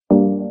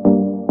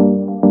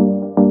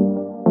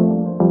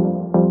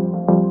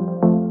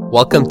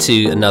Welcome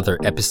to another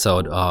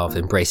episode of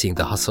Embracing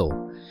the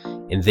Hustle.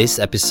 In this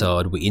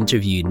episode, we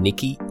interview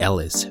Nikki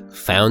Ellis,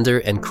 founder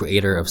and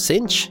creator of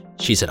Cinch.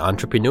 She's an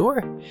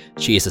entrepreneur.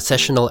 She is a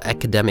sessional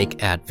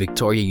academic at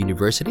Victoria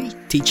University,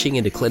 teaching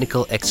in the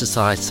clinical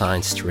exercise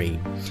science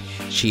stream.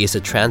 She is a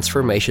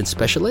transformation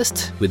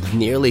specialist with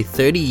nearly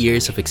 30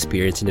 years of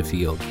experience in the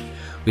field.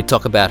 We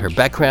talk about her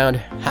background,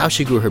 how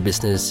she grew her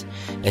business,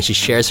 and she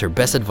shares her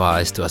best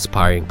advice to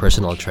aspiring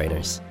personal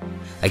trainers.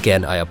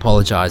 Again, I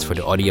apologize for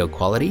the audio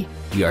quality.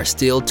 We are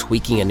still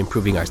tweaking and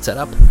improving our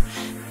setup,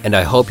 and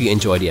I hope you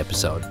enjoy the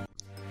episode.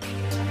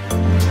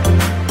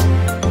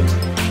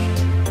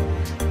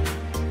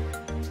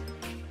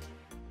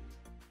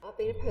 I've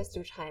been a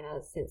personal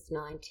trainer since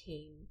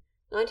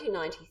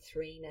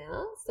 1993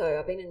 now, so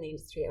I've been in the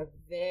industry a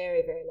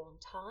very, very long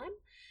time.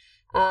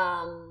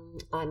 I'm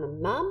a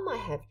mum. I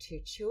have 2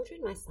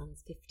 children. My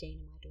son's 15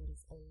 and my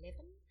daughter's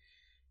 11,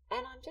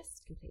 and I'm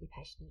just completely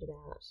passionate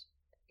about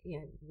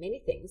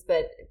many things,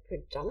 but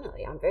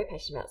predominantly I'm very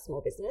passionate about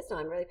small business, and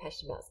I'm really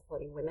passionate about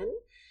supporting women.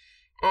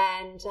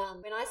 And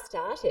when I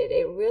started,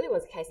 it really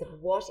was a case of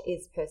what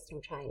is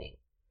personal training,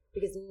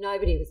 because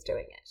nobody was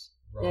doing it.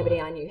 Right.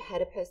 Nobody I knew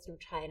had a personal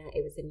trainer.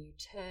 It was a new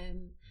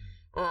term.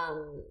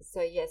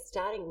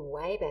 Starting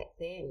way back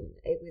then,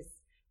 it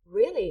was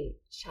really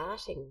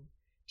charting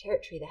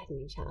territory that hadn't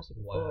been charted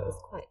before. Wow. It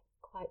was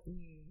quite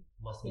new.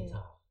 Must be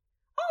tough.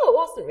 Oh, it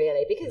wasn't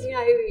really, because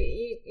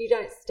you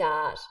don't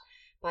start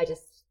by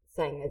just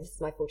saying, this is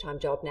my full-time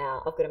job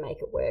now, I've got to make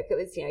it work. It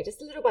was,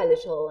 just little by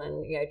little,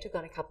 and, took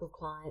on a couple of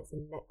clients,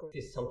 and that grew.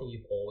 Is this something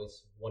you've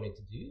always wanted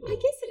to do? Or? I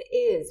guess it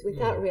is,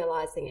 without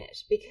realising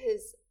it,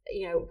 because,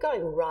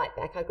 going right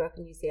back, I grew up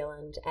in New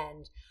Zealand,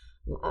 and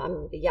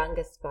I'm the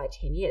youngest by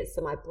 10 years.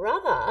 So my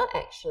brother,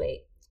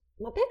 actually,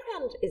 my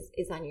background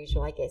is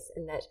unusual, I guess,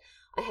 in that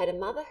I had a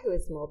mother who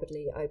was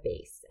morbidly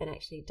obese and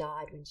actually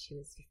died when she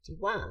was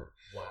 51.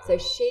 Wow. So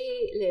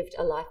she lived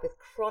a life with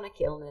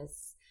chronic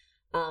illness,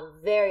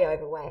 very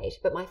overweight,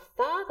 but my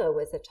father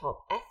was a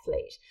top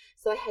athlete.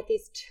 So I had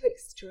these 2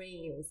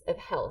 extremes of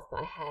health.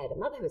 I had a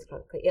mother who was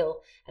chronically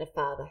ill and a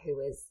father who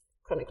was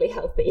chronically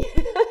healthy.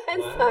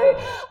 And so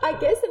I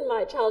guess in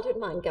my childhood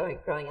mind,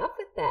 growing up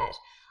with that,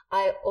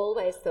 I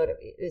always thought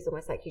it was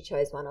almost like you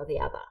chose one or the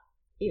other.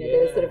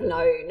 There was sort of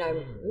no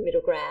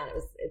middle ground.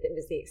 It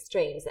was the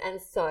extremes.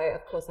 And so,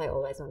 of course, I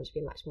always wanted to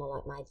be much more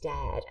like my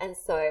dad. And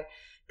so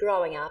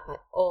growing up, I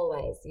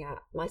always,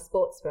 my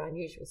sports were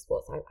unusual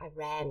sports. I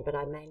ran, but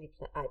I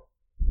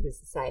was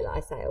a sailor. I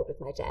sailed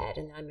with my dad,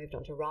 and then I moved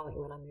on to rowing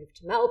when I moved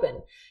to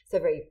Melbourne. So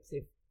very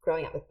sort of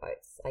growing up with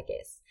boats, I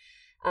guess,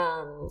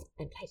 and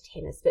played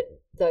tennis. But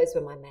those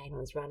were my main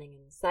ones, running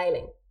and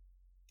sailing.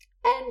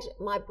 And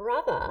my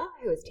brother,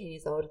 who was 10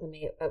 years older than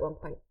me at one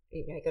point,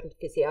 he got into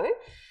physio,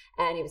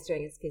 and he was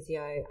doing his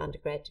physio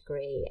undergrad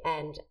degree.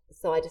 And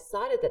so I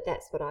decided that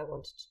that's what I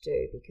wanted to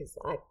do, because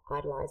I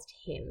idolised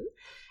him,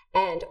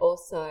 and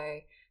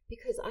also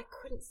because I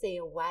couldn't see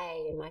a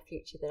way in my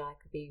future that I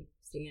could be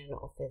sitting in an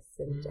office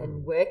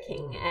and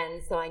working.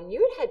 And so I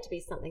knew it had to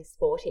be something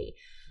sporty.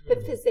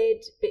 But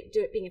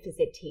being a phys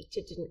ed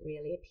teacher didn't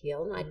really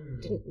appeal. And I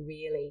didn't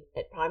really,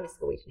 at primary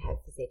school, we didn't have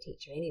a phys ed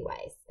teacher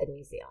anyways in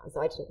New Zealand. So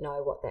I didn't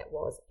know what that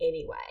was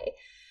anyway.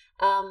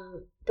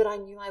 But I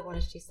knew I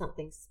wanted to do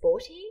something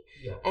sporty,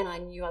 and I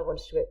knew I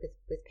wanted to work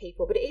with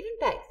people. But even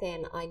back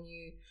then, I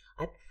knew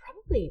I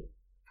probably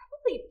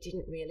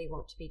didn't really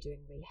want to be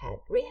doing rehab.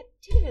 Rehab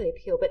didn't really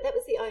appeal, but that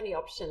was the only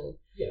option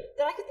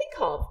that I could think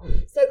of.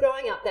 So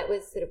growing up, that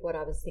was sort of what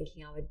I was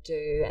thinking I would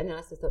do. And then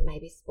I sort of thought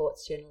maybe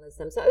sports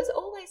journalism. So it was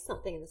always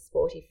something in the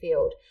sporty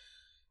field.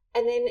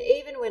 And then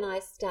even when I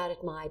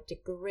started my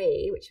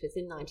degree, which was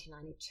in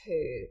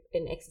 1992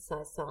 in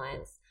exercise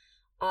science,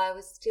 I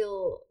was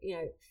still,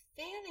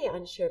 fairly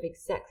unsure of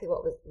exactly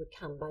what would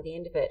come by the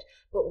end of it.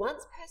 But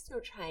once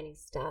personal training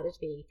started to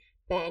be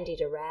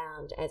bandied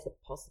around as a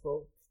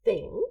possible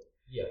thing,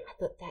 I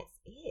thought, that's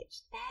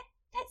it.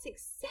 That's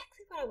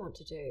exactly what I want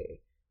to do.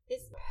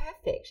 It's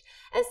perfect.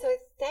 And so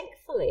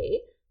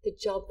thankfully, the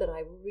job that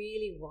I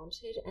really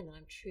wanted and that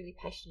I'm truly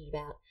passionate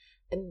about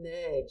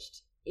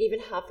emerged, even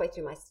halfway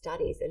through my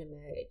studies, it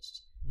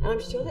emerged. And I'm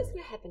sure that's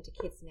going to happen to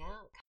kids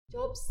now.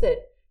 Jobs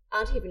that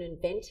aren't even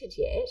invented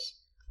yet,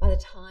 by the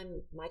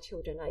time my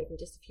children are even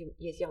just a few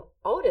years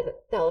older,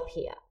 they'll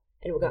appear,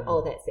 and we'll go,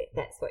 oh, that's it.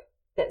 That's what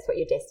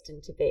you're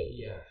destined to be.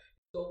 Yeah.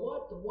 So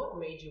what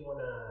made you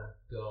want to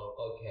go,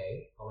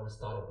 okay, I want to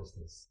start a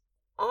business?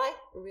 I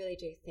really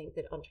do think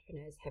that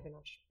entrepreneurs have an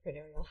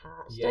entrepreneurial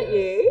heart, yes, don't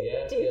you?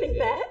 Yes, do you think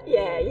that?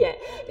 Yeah.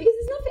 Because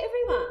it's not for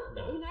everyone.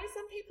 No.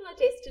 Some people are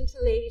destined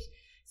to lead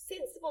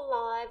sensible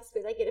lives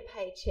where they get a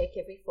paycheck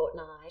every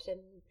fortnight,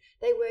 and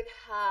they work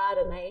hard,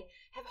 and they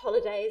have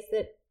holidays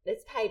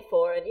that's paid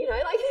for, and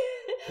I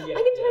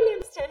can totally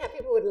understand how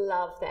people would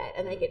love that,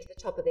 and they get to the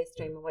top of their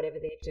stream or whatever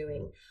they're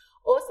doing.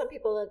 Or some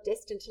people are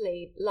destined to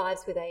lead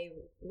lives where they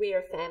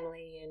rear a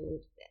family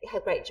and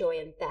have great joy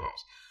in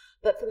that.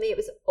 But for me, it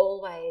was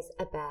always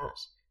about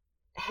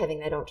having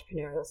that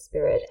entrepreneurial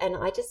spirit. And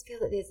I just feel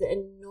that there's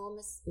an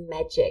enormous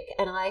magic.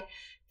 And I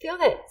feel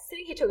that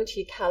sitting here talking to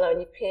you, Carlo, and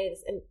you've created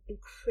this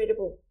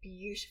incredible,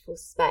 beautiful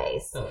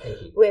space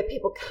where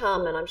people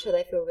come and I'm sure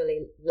they feel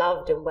really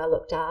loved and well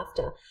looked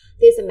after.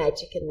 There's a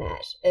magic in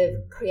that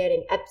of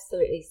creating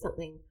absolutely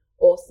something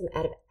awesome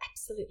out of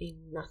absolutely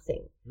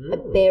nothing, a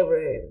bare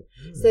room.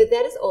 So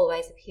that has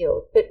always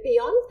appealed. But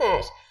beyond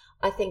that,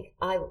 I think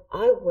I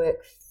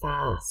work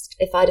fast.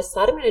 If I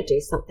decide I'm going to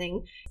do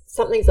something,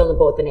 something's on the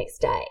board the next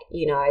day.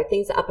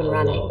 Things are up and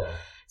running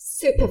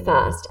super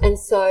fast. And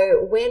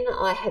so when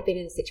I have been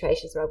in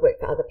situations where I've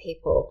worked for other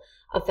people,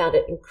 I've found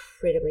it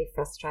incredibly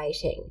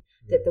frustrating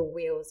that the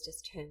wheels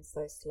just turn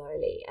so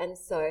slowly. And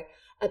so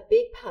a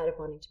big part of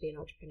wanting to be an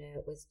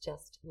entrepreneur was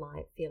just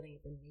my feeling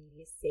of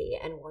immediacy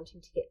and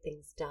wanting to get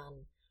things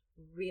done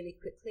really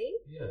quickly.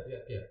 Yeah.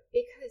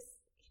 Because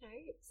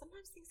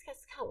sometimes things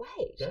just can't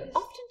wait.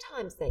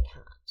 Oftentimes they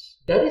can't.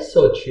 That is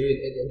so true.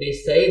 They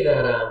say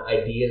that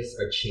ideas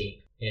are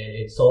cheap and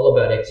it's all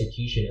about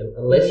execution.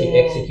 Unless you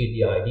execute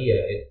the idea,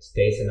 it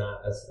stays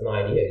as an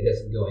idea. It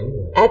doesn't go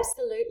anywhere.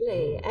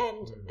 Absolutely.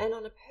 And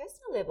on a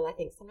personal level, I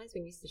think sometimes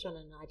when you sit on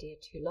an idea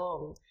too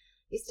long,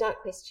 you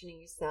start questioning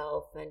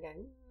yourself and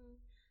going,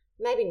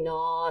 maybe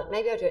not,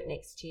 maybe I'll do it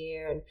next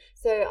year. And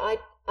so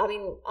I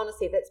mean,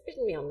 honestly, that's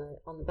bitten me on the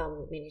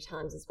bum many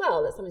times as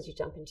well, that sometimes you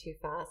jump in too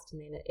fast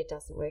and then it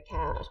doesn't work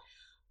out.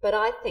 But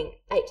I think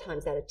 8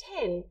 times out of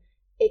 10,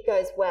 it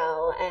goes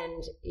well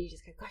and you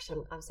just go, gosh,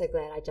 I'm so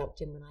glad I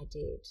jumped in when I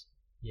did.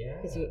 Yeah.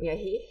 Because,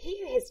 he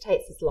who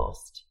hesitates is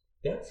lost.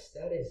 That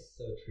is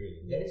so true.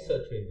 That is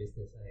so true in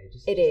business.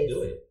 Just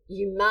do it.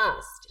 You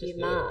must.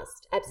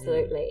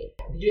 Absolutely.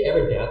 Did you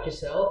ever doubt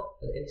yourself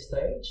at any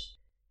stage?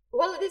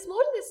 Well, there's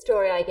more to this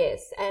story, I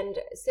guess, and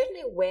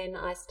certainly when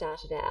I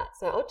started out.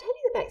 So I'll tell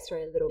you the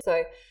backstory a little.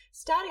 So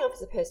starting off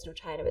as a personal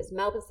trainer, it was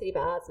Melbourne City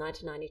Bars,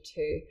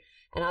 1992,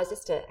 and I was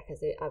just I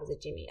was a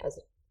gym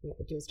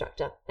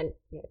instructor and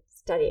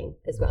studying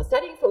as well,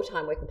 studying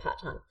full-time, working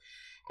part-time.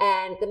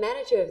 And the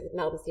manager of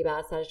Melbourne City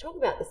Bars started talking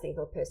about this thing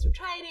called personal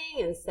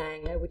training and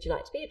saying, would you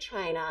like to be a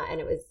trainer?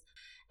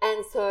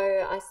 And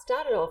so I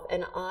started off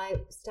and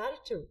I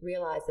started to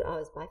realise that I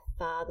was by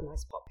far the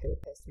most popular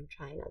personal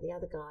trainer. The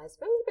other guys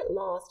were a little bit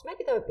lost.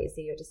 Maybe they were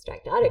busy or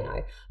distracted. I don't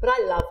know. But I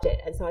loved it.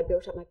 And so I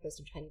built up my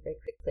personal training very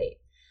quickly.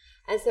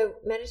 And so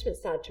management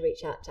started to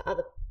reach out to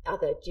other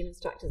gym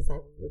instructors and say,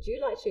 would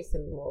you like to do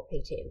some more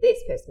PT and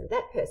this person and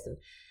that person?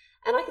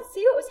 And I could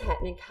see what was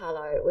happening,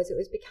 Carlo, it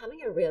was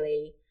becoming a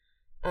really,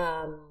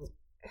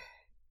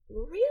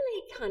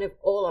 really kind of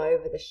all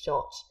over the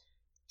shot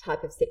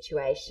type of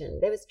situation.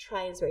 There was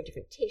trainers wearing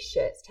different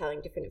t-shirts,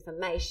 telling different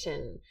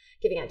information,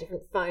 giving out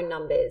different phone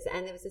numbers,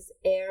 and there was this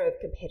air of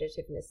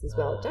competitiveness as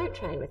well. Don't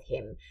train with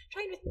him,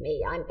 train with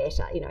me, I'm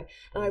better, and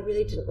I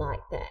really didn't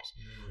like that.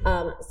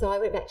 So I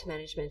went back to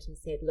management and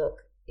said,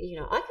 look,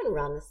 I can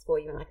run this for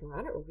you and I can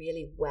run it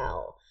really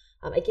well.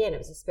 Again, it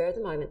was a spur of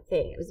the moment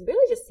thing. It was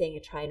really just seeing a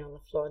trainer on the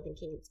floor and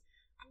thinking,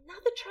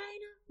 another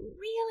trainer?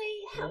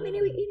 Really? How many,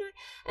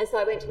 And so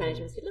I went to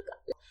management and said, look,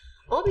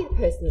 I'll be the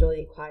person that all the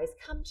inquiries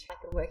come to. I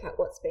can work out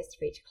what's best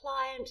for each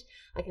client.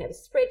 I can have a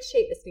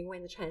spreadsheet that's going to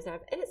when the trainers are,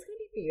 and it's going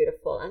to be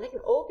beautiful. And they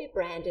can all be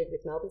branded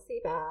with Melbourne City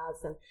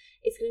Bars, and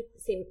it's going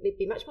to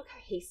be much more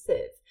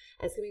cohesive,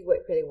 and it's going to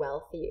work really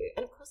well for you.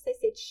 And of course, they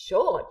said,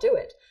 sure, do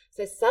it.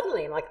 So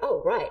suddenly, I'm like,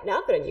 oh, right, now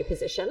I've got a new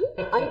position.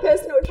 I'm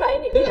personal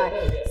training, So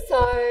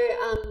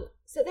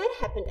that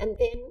happened, and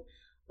then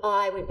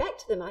I went back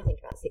to them, I think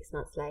about 6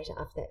 months later,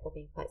 after that all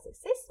being quite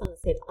successful, and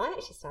said, I'm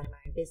actually starting my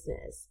own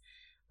business.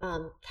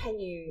 Can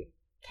you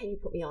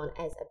put me on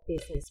as a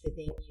business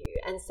within you?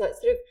 And so it's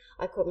sort of,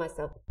 I called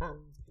myself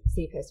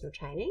City Personal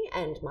Training,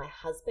 and my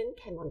husband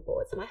came on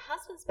board. So my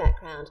husband's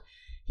background,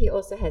 he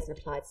also has an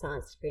applied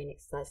science degree in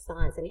exercise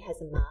science, and he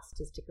has a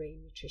master's degree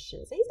in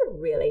nutrition. So he's a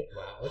really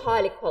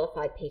highly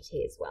qualified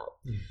PT as well.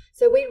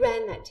 So we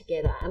ran that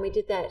together, and we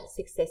did that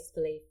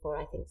successfully for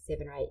I think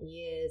 7 or 8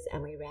 years,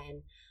 and we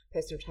ran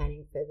personal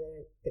training for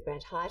the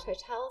Grand Hyatt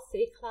Hotel,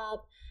 City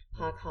Club,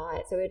 Park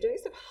Hyatt. So we were doing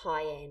some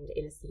high-end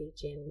inner-city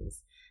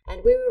gyms,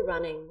 and we were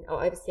running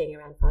or overseeing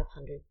around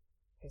 500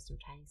 personal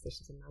training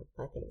sessions a month,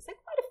 I think. So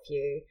quite a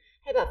few,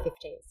 had about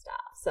 15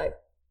 staff. So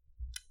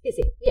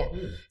busy, yeah.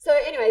 So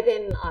anyway,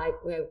 then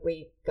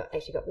we got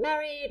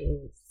married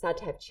and started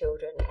to have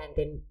children, and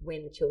then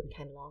when the children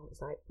came along, it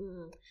was like,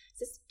 it's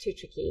just too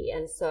tricky.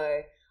 And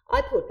so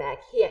I pulled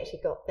back. He actually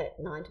got that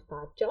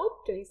 9-to-5 job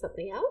doing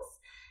something else,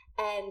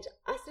 and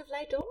I sort of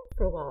laid dormant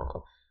for a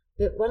while.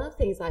 But one of the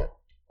things I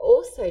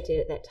also did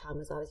at that time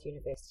was I was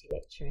university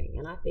lecturing,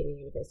 and I've been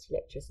a university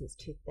lecturer since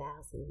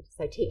 2000.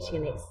 So teaching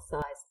in the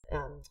exercise,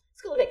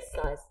 School of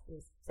Exercise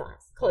and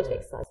Science, College of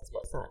Exercise and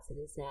Sports Science it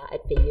is now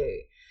at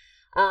VU.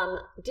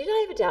 Did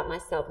I ever doubt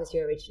myself, was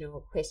your original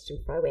question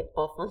before I went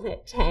off on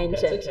that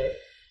tangent? That's okay.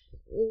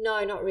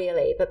 No, not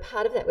really. But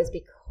part of that was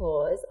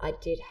because I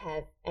did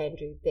have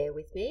Andrew there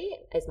with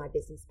me as my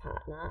business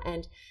partner,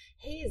 and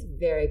he is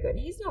very good.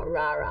 He's not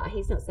rah-rah.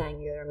 He's not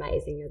saying you're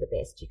amazing, you're the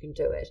best, you can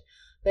do it.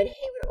 But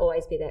he would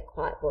always be that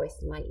quiet voice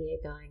in my ear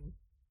going,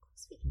 of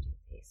course we can do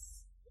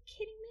this.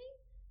 kidding me?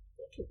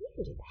 You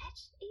can do that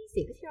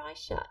easy with your eyes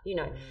shut, you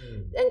know.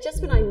 And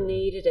just when I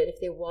needed it,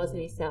 if there was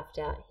any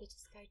self-doubt, he'd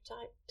just go,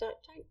 don't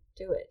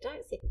do it.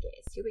 Don't second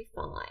guess. You'll be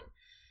fine.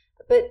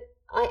 But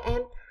I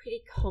am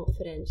pretty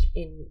confident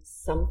in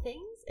some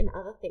things, in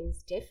other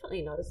things,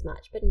 definitely not as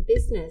much. But in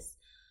business,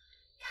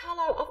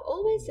 Carlo, I've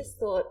always just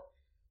thought,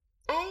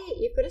 A,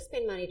 you've got to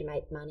spend money to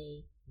make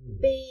money.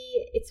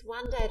 B, it's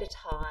one day at a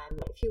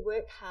time. If you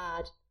work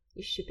hard,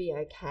 you should be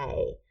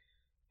okay.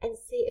 And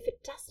C, if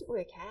it doesn't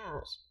work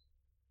out,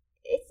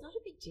 it's not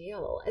a big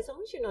deal. As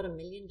long as you're not $1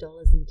 million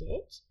in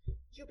debt,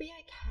 you'll be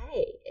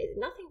okay.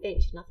 Nothing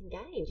ventured, nothing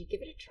gained. You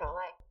give it a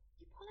try.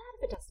 You pull out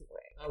if it doesn't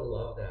work. I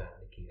love that,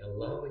 Nikki. I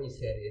love when you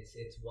said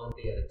it's one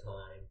day at a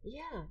time.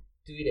 Yeah.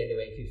 Do it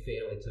anyway. If you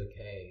fail, it's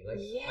okay. Like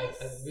yes.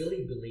 I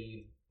really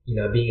believe, you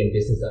know, being in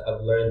business,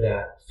 I've learned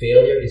that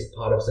failure is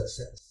part of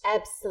success.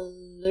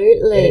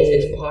 Absolutely.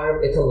 And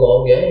it's a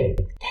long game.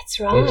 That's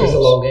right. It's just a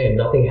long game.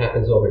 Nothing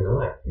happens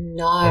overnight.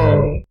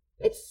 No.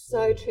 It's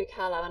so true,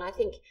 Carlo. And I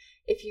think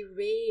if you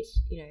read,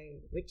 you know,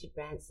 Richard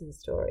Branson's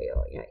story,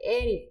 or, you know,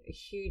 any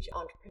huge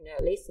entrepreneur,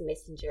 Lisa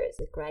Messenger is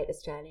a great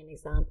Australian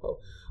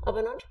example of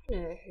an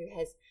entrepreneur who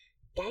has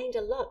gained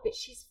a lot, but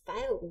she's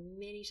failed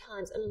many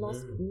times and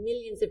lost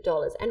millions of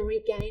dollars and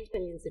regained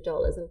millions of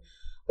dollars. And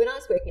when I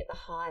was working at the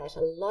Hyatt,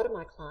 a lot of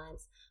my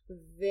clients were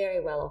very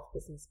well-off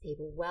business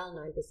people,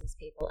 well-known business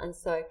people. And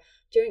so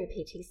during a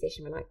PT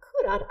session, when I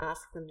could, I'd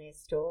ask them their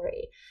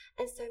story.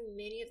 And so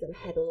many of them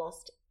had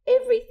lost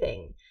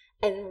everything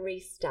and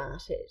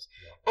restarted.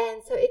 Yeah.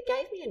 And so it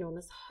gave me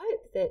enormous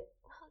hope that,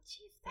 well,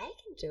 gee, if they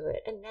can do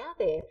it, and now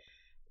they're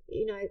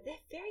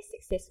very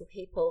successful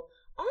people,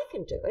 I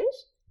can do it.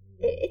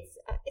 It's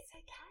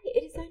okay.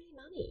 It is only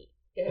money.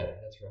 Yeah,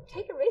 that's right.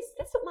 Take a risk.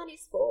 That's what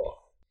money's for.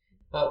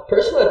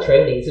 Personal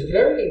training is a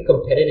very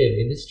competitive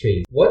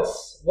industry.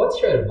 What's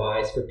your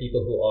advice for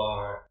people who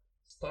are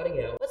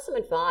starting out? What's some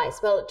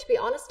advice? Well, to be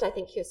honest, I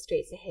think your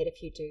street's ahead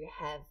if you do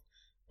have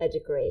a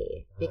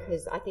degree,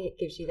 because I think it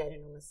gives you that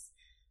enormous...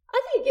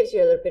 I think it gives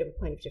you a little bit of a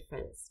point of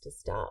difference to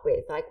start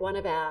with. Like, one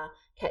of our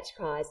catch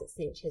cries at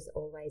Cinch has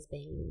always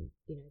been,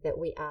 you know, that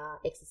we are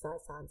exercise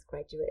science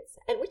graduates,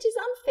 and which is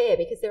unfair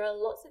because there are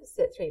lots of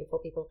Cert 3 and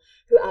 4 people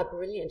who are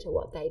brilliant at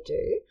what they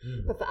do.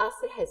 But for us,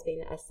 it has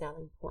been a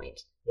selling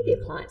point. Whether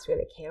your clients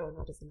really care or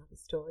not is another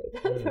story.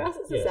 But for us,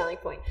 it's a selling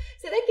point.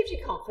 So that gives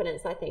you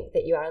confidence, I think,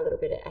 that you are a little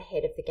bit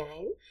ahead of the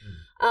game.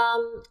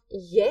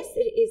 Yes,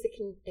 it is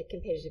a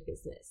competitive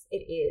business.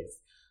 It is.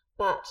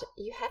 But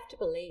you have to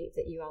believe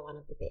that you are one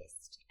of the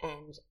best,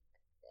 and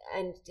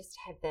just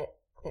have that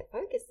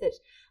focus that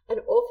an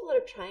awful lot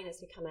of trainers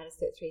who come out of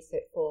Cert 3,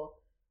 Cert 4,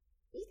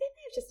 they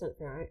may have just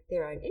done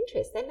their own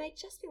interest. They may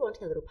just be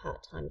wanting a little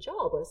part-time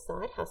job or a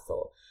side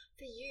hustle.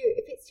 For you,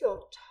 if it's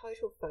your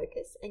total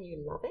focus and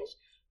you love it,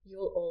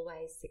 you'll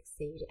always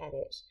succeed at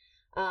it.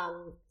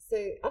 So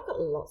I've got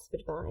lots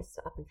of advice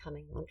to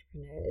up-and-coming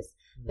entrepreneurs,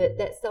 but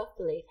that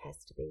self-belief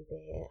has to be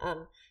there.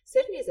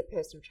 Certainly as a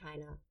personal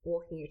trainer,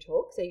 walking your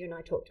talk, so you and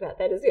I talked about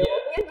that as we were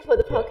walking in before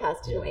the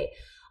podcast, didn't we?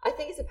 I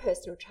think as a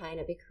personal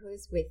trainer,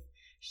 because with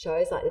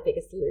shows like The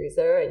Biggest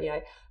Loser, and, you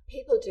know,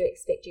 people do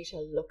expect you to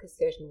look a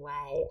certain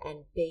way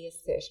and be a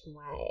certain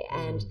way,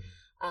 and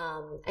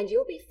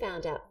you'll be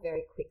found out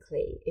very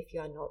quickly if you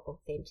are not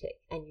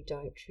authentic and you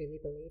don't truly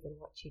believe in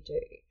what you do.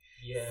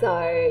 Yeah.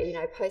 So, you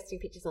know, posting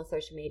pictures on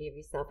social media of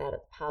yourself out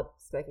at the pub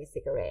smoking a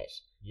cigarette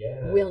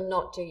will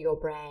not do your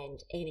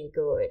brand any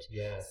good.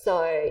 Yes.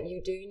 So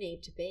you do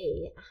need to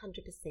be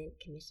 100%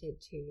 committed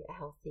to a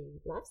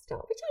healthy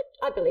lifestyle, which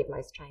I believe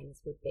most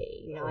trainers would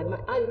be. You know,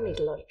 I meet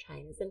a lot of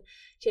trainers, and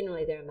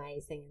generally they're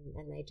amazing,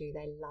 and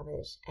they love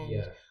it.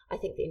 And I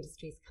think the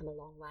industry's come a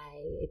long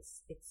way.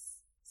 It's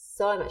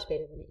so much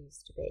better than it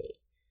used to be.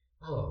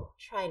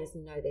 Trainers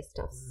know their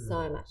stuff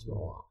so much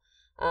more.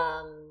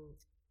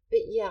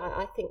 But yeah,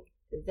 I think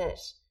that,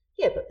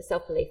 but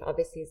self-belief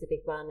obviously is a big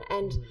one.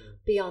 And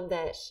beyond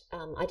that,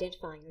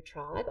 identifying your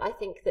tribe. I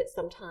think that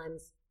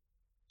sometimes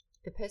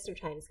the personal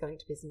trainers going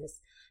to business,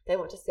 they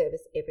want to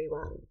service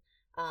everyone.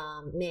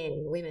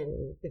 Men,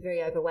 women, the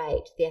very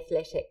overweight, the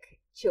athletic,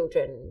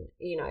 children,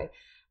 you know.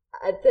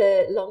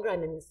 The longer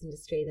I'm in this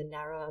industry, the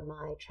narrower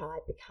my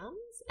tribe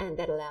becomes, and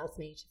that allows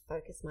me to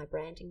focus my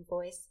branding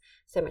voice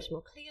so much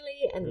more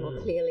clearly, and the more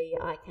clearly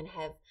I can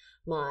have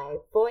my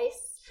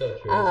voice, so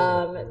true,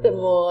 the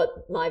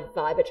more my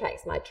vibe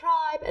attracts my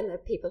tribe, and the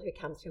people who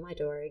come through my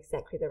door are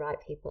exactly the right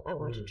people I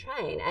want to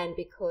train. And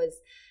because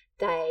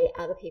they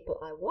are the people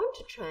I want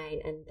to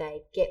train and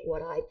they get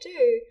what I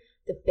do,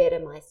 the better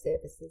my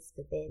service is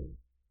for them.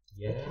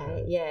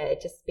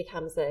 It just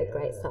becomes a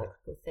great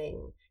cyclical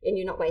thing, and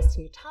you're not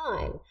wasting your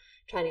time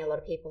training a lot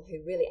of people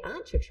who really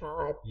aren't your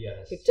tribe,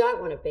 who don't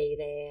want to be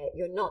there.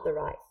 You're not the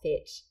right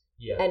fit,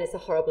 and it's a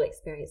horrible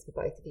experience for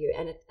both of you,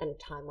 and a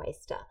time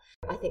waster.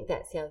 I think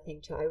that's the other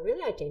thing too.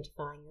 Really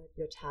identifying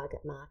your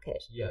target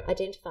market,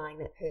 identifying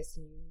that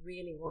person you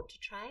really want to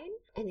train,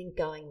 and then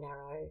going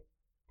narrow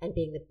and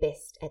being the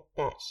best at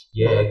that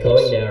market.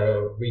 Going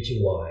narrow,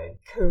 reaching wide.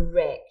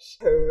 Correct.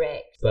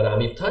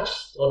 But you've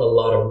touched on a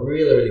lot of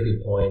really, really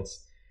good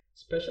points.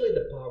 especially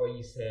the part where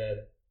you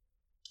said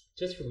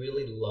just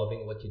really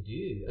loving what you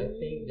do. I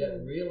think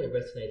that really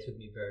resonates with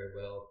me very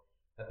well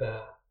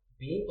about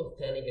being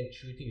authentic and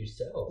true to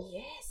yourself.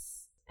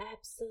 Yes,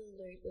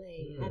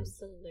 absolutely.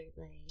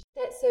 Absolutely.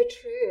 That's so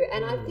true.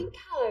 And I think,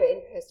 Carlo,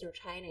 in personal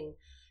training,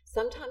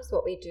 sometimes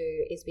what we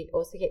do is we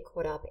also get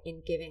caught up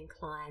in giving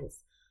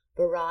clients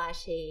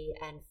variety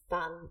and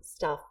fun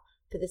stuff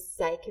for the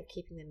sake of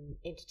keeping them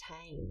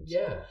entertained.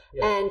 Yeah.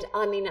 And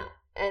I mean,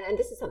 and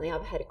this is something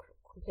I've had a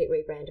complete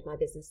rebrand of my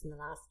business in the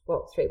last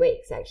 3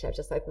 weeks. Actually, I've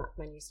just opened up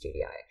my new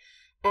studio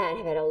and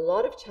have had a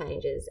lot of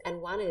changes.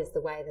 And one is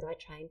the way that I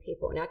train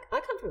people. Now,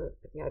 I come from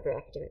a very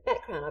academic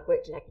background. I've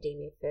worked in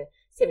academia for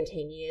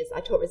 17 years.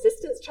 I taught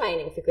resistance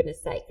training, for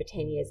goodness sake, for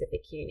 10 years at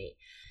Vic Uni.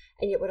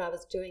 And yet what I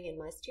was doing in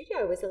my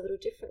studio was a little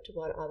different to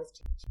what I was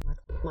teaching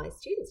my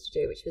students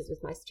to do, which was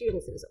with my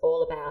students, it was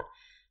all about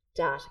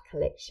data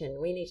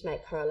collection. We need to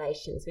make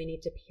correlations. We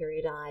need to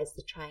periodize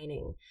the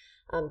training.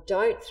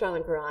 Don't throw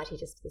in variety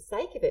just for the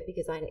sake of it,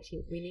 because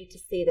we need to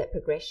see that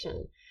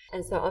progression.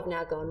 And so I've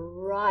now gone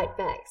right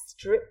back,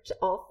 stripped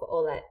off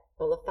all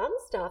the fun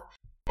stuff,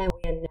 and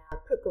we are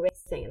now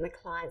progressing. And the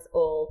clients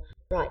all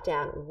write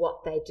down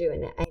what they do,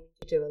 and they're aiming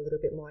to do a little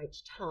bit more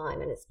each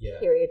time, and it's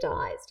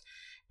periodized.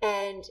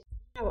 And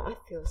I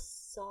feel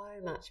so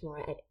much more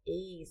at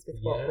ease with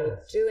what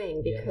we're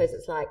doing, because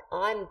it's like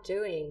I'm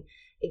doing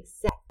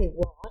exactly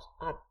what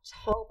I've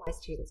told my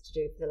students to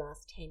do for the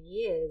last 10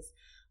 years.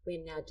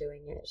 We're now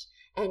doing it.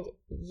 And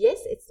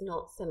yes, it's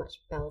not so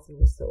much bells and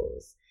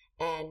whistles,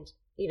 and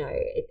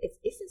it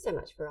isn't so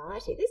much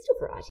variety. There's still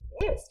variety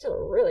there. It's still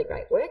a really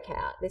great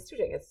workout. They're still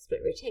doing a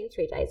split routine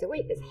 3 days a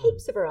week. There's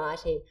heaps of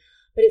variety,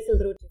 but it's a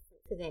little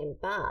different for them.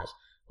 But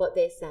what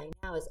they're saying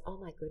now is, oh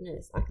my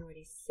goodness, I can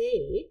already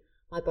see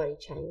my body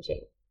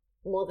changing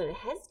more than it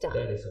has done.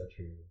 That is so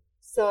true.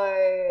 So,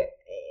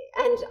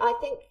 and I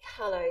think,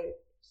 Carlo,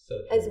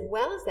 as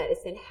well as that,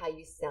 is then how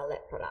you sell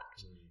that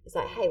product. It's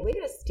like, hey, we're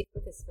going to stick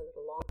with this for a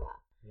little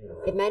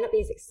longer. It may not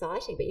be as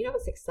exciting, but you know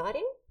what's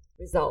exciting?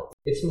 Results.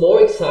 It's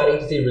more exciting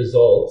to see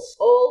results.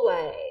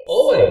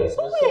 Always.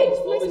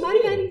 The most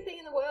motivating thing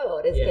in the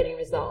world is getting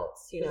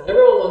results.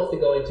 Everyone wants to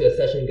go into a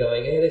session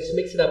going, hey, let's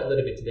mix it up a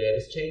little bit today.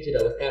 Let's change it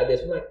up. Let's add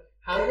this. I'm like,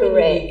 how can you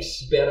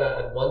be better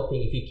at one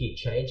thing if you keep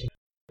changing?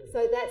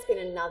 So that's been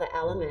another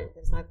element.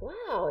 It's like,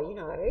 wow,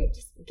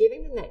 just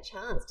giving them that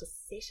chance to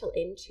settle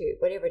into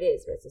whatever it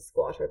is, whether it's a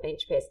squat or a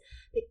bench press,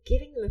 but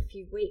giving them a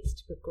few weeks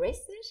to progress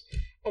it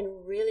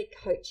and really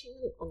coaching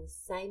them on the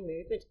same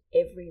movement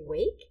every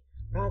week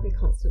rather than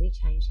constantly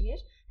changing it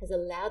has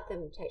allowed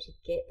them to actually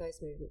get those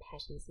movement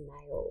patterns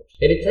nailed.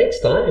 And it takes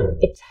time.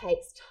 It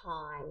takes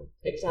time.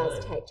 It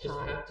does take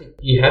time.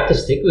 You have to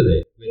stick with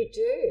it. You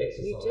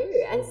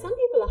do. And some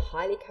people are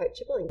highly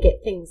coachable and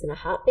get things in a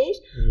heartbeat,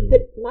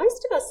 but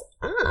most of us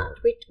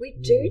aren't. We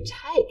do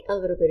take a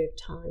little bit of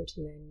time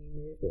to learn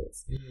new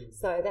movements.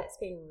 So that's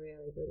been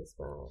really good as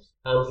well.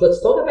 So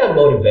let's talk about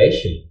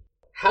motivation.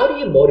 How do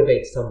you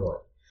motivate someone?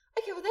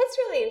 Okay, well, that's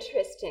really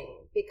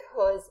interesting,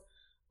 because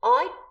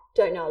I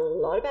don't know a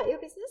lot about your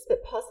business,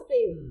 but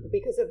possibly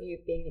because of you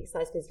being an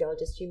exercise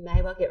physiologist, you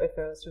may well get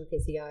referrals from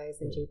physios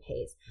and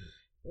GPs.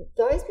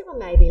 Those people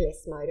may be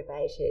less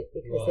motivated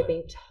because they're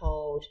being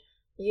told,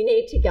 you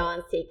need to go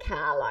and see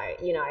Carlo.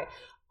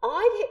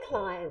 I get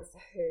clients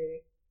who,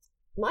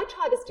 my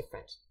tribe is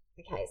different.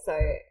 Okay, so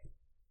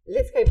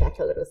let's go back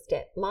a little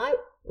step. My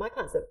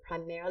clients are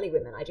primarily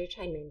women. I do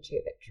train men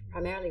too, but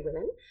primarily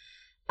women.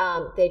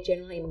 They're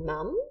generally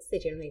mums. They're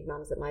generally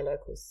mums at my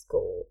local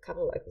school, a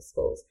couple of local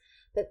schools.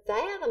 But they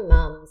are the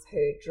mums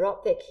who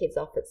drop their kids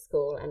off at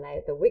school and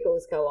the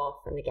wiggles go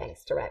off and the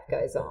gangster rap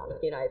goes on.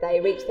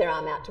 They reach their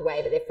arm out to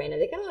wave at their friend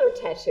and they get a little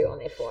tattoo on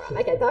their forearm.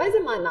 Okay, those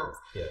are my mums.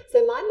 Yeah.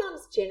 So my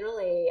mums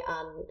generally,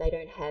 they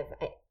don't have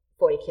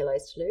 40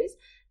 kilos to lose.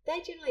 They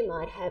generally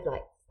might have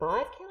like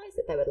 5 kilos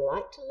that they would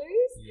like to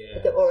lose,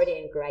 but they're already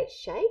in great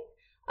shape.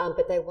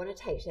 But they want to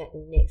take to that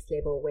next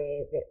level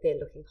where they're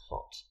looking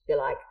hot. They're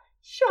like,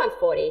 sure, I'm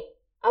 40.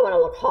 I want to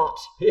look hot.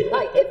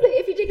 Like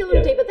if you dig a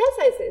little deeper,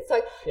 that's it.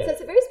 So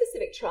it's a very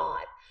specific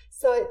tribe.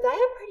 So they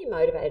are pretty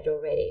motivated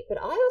already. But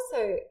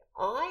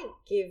I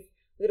give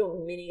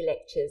little mini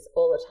lectures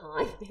all the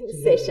time in the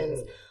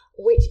sessions,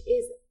 which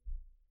is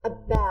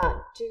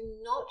about, do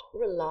not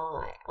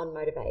rely on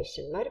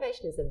motivation.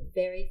 Motivation is a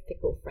very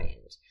fickle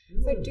friend.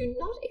 So do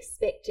not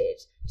expect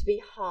it to be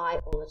high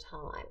all the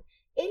time,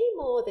 any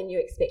more than you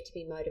expect to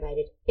be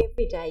motivated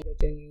every day you're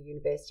doing your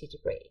university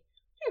degree.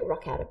 You don't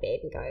rock out of bed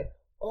and go,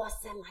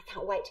 awesome, I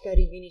can't wait to go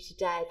to uni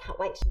today, I can't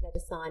wait to do that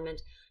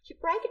assignment. You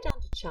break it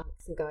down to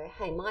chunks and go,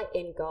 hey, my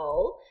end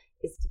goal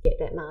is to get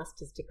that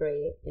master's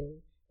degree in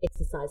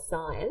exercise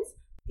science.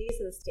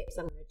 These are the steps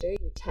I'm going to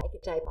do. You take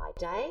it day by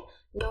day,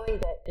 knowing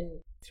that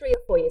in 3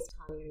 or 4 years'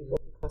 time you'll be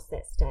walking across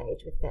that stage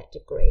with that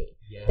degree.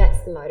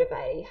 That's the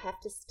motivator. You have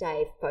to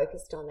stay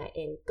focused on that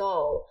end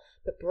goal,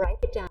 but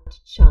break it down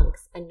to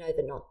chunks and know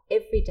that not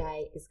every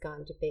day is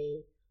going to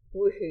be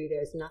woohoo,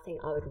 there is nothing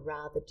I would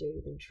rather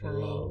do than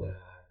train.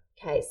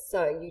 Okay,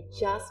 so you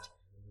just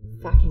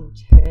fucking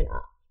turn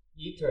up.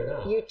 You turn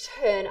up. You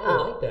turn I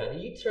up. like that.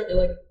 You turn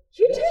like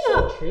You that's turn so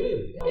up.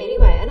 true.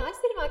 Anyway, and I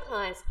say to my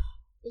clients,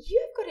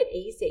 you've got it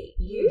easy.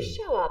 You Mm.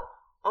 show up.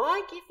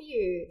 I give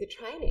you the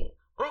training.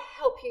 I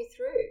help you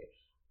through.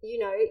 You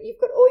know, you've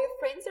got all your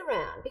friends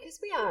around because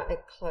we are a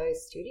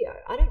closed studio.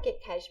 I don't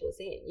get casuals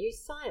in. You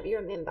sign up, you're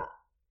a member.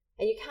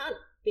 And you can't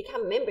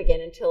become a member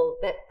again until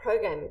that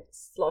program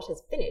slot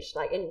is finished,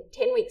 like in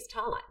 10 weeks'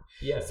 time.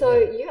 Yeah. So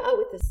yeah. you are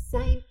with the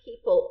same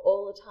people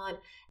all the time,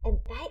 and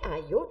they are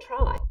your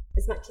tribe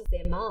as much as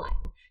they're mine.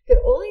 You've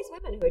got all these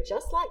women who are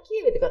just like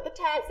you. They've got the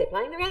tabs, they're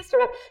playing the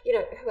restaurant, you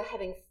know, who are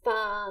having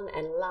fun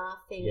and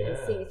laughing and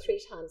Yeah. seeing you 3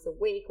 times a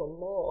week or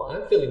more.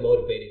 I'm feeling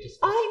motivated just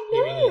I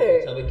hearing know.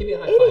 you tell me. Give me a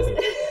high It five. is-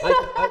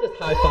 Here. I just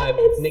high five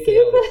It's Nikki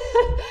super-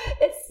 Ellis.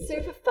 It's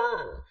super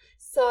fun.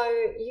 So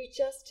you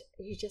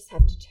just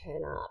have to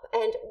turn up.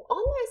 And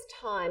on those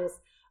times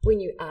when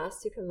you are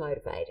super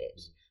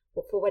motivated,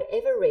 for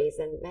whatever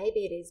reason,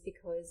 maybe it is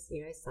because,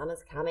 you know,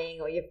 summer's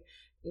coming or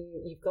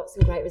you've got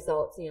some great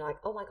results and you're like,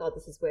 oh my God,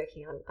 this is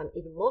working. I'm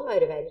even more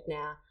motivated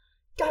now.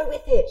 Go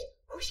with it.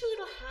 Push a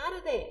little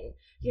harder then.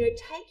 You know,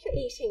 take your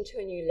eating to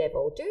a new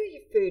level. Do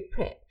your food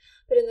prep.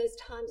 But in those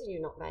times when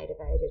you're not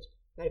motivated,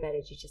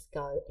 you just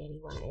go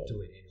anyway.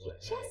 Do it anyway.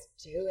 Just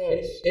do And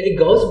it. it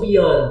goes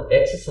beyond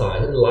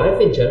exercise and life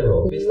in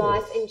general. Business,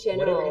 Life in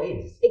general. Whatever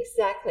it is.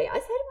 Exactly. I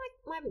say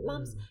to my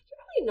mums, Mm. you're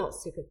probably not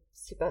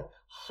super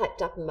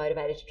hyped up and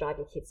motivated to drive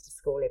your kids to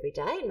school every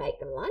day and make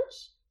them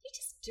lunch. You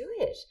just do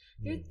it.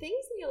 There are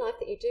things in your life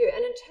that you do.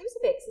 And in terms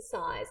of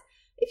exercise,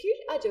 if you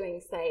are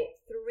doing, say,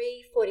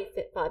 3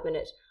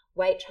 45-minute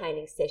weight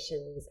training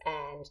sessions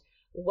and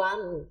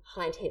 1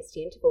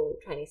 high-intensity interval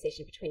training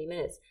session for 20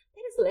 minutes,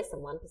 that is less than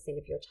 1%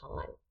 of your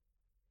time.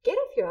 Get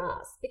off your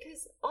ass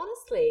because,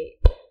 honestly,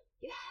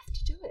 you have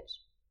to do it.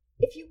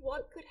 If you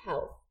want good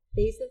health,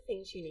 these are the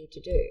things you need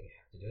to do.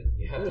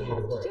 You have to do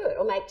the work. do it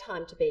or make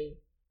time to be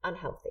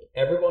unhealthy.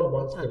 Everyone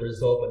wants the Time.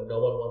 result, but no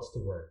one wants to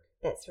work.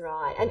 That's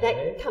right. And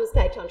Okay. that comes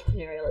back to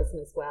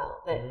entrepreneurialism as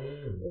well, that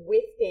Mm.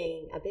 with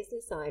being a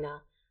business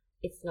owner,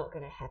 it's not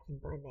going to happen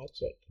by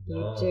magic.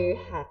 No, You do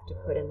have to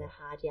put in the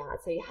hard yard.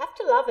 So you have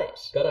to love it.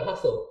 Gotta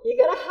hustle. You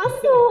got to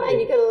hustle and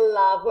you got to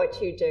love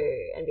what you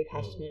do and be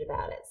passionate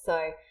about it.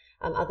 So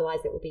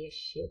otherwise it will be a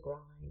sheer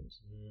grind.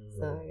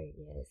 So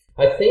yes.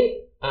 I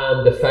think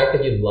the fact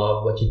that you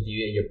love what you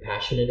do and you're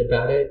passionate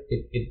about it,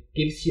 it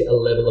gives you a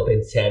level of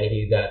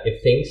insanity that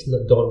if things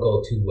don't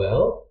go too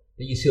well,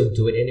 that you still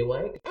do it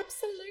anyway.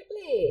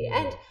 Absolutely.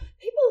 And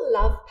people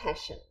love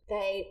passion.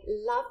 They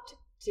love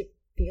to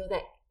feel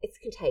that it's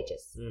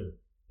contagious. Mm.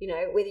 You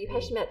know, whether you're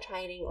passionate about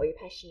training or you're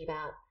passionate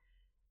about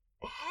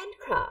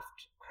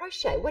handcraft,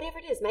 crochet, whatever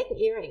it is, making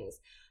earrings,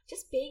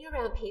 just being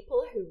around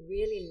people who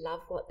really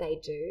love what they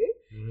do,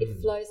 it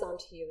flows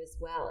onto you as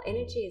well.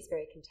 Energy is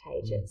very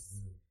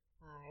contagious.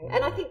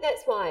 And I think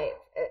that's why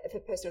for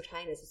personal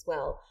trainers as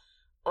well,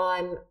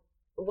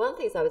 one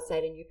thing I would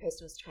say to new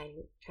personal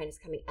trainers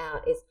coming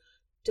out is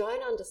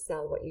don't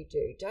undersell what you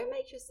do. Don't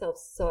make yourself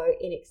so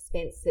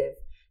inexpensive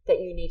that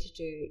you need to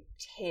do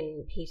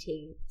 10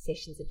 PT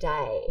sessions a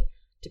day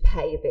to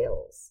pay your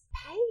bills.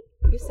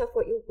 Pay yourself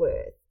what you're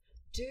worth.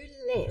 Do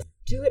less.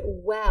 Do it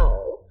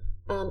well.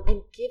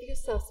 And give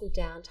yourself some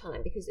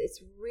downtime because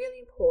it's really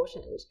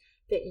important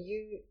that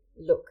you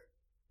look,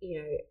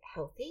 you know,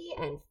 healthy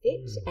and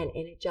fit and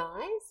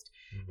energized,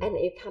 and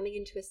that you're coming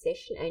into a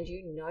session and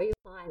you know your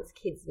clients'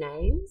 kids'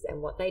 names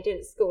and what they did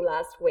at school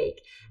last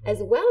week, as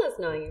well as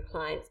knowing your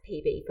client's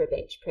PB for a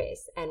bench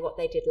press and what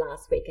they did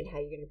last week and how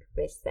you're going to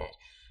progress that.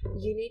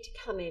 You need to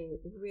come in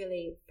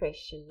really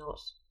fresh and not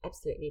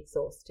absolutely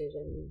exhausted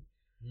and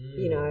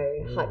you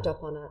know, hyped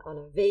up on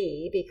a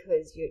V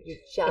because you're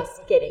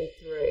just getting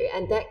through.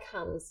 And that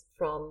comes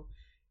from,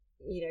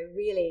 you know,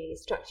 really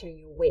structuring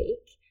your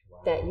week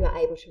that you are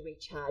able to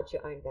recharge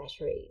your own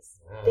batteries.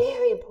 Wow.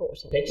 Very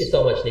important. Thank you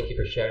so much, Nikki,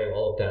 for sharing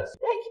all of that.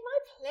 Thank you,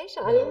 my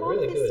pleasure. I No, love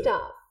really this good.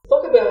 stuff.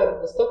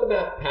 Let's talk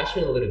about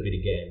passion a little bit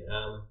again.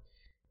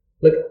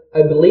 Look,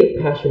 I believe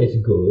passion is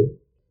good.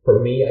 For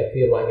me, I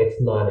feel like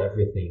it's not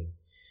everything.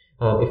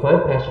 If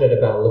I'm passionate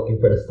about looking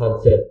for the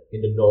sunset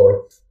in the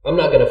north, I'm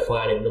not gonna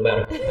find it no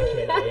matter how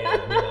passionate I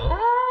am. You know,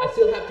 I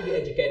still have to be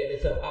educated.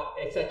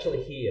 It's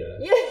actually here.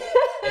 Yeah.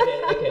 And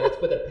then okay, let's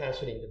put the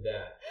passion into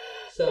that.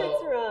 So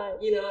That's right.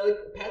 you know,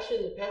 like passion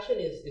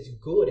is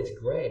good. It's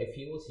great. It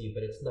fuels you,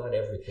 but it's not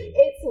everything.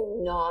 It's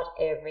not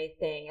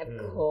everything, of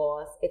Mm.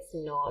 course, it's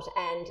not.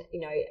 And,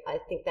 you know, I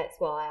think that's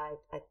why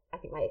I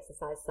think my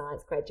exercise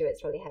science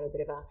graduates really have a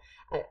bit of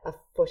a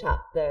foot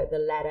up the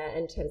ladder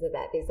in terms of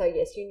that. Because, so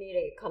yes, you need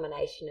a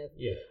combination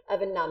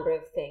of a number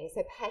of things.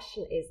 So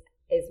passion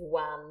is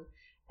one,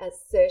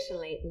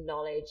 certainly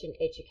knowledge and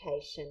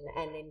education,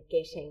 and then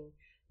getting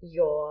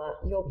your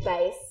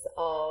base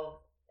of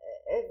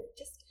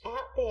just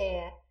out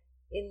there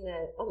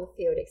on the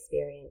field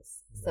experience.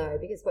 So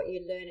because what you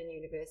learn in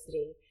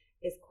university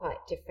is quite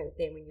different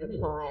than when you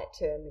apply it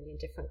to a million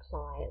different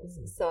clients.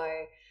 So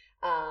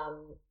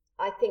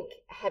I think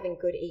having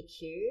good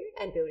EQ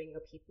and building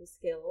your people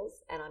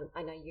skills, and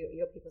I know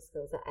your people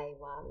skills are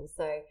A1,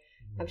 so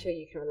I'm sure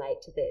you can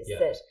relate to this,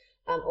 that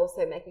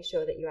also making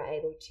sure that you are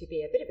able to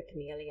be a bit of a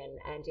chameleon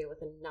and deal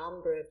with a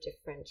number of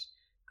different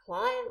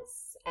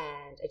clients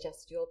and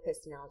adjust your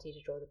personality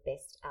to draw the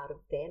best out of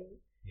them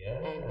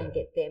and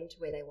get them to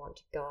where they want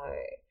to go.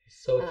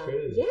 So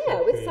true.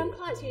 With some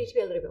clients you need to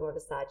be a little bit more of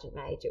a sergeant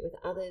major. With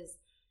others,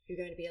 you're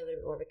going to be a little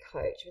bit more of a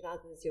coach. With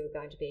others, it's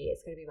going to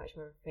be much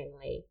more of a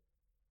friendly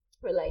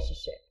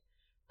relationship.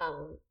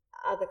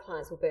 Other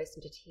clients will burst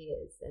into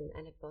tears and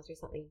have gone through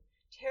something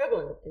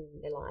terrible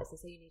in their lives, and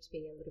so you need to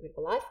be a little bit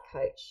of a life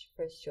coach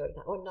for sure,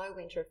 or know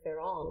when to refer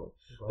on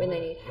when they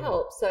need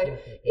help. So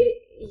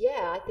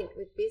I think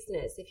with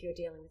business, if you're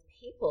dealing with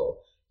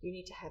people, you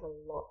need to have a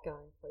lot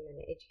going for you,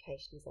 and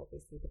education is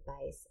obviously the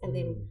base. And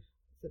then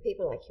for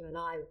people like you and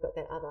I, we've got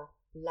that other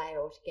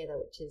layer altogether,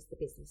 which is the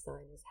business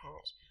owner's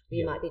hat, where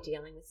you might be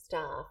dealing with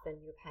staff and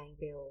you're paying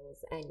bills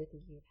and you're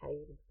thinking of how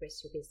you can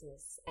progress your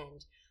business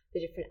and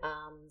the different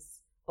arms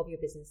of your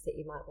business that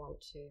you might want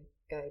to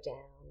go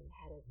down and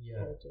how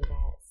to do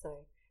that.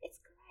 So it's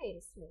great,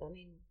 isn't it? I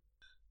mean,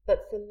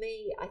 but for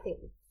me, I think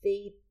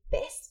the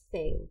best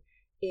thing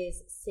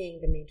is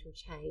seeing the mental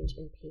change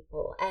in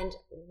people. And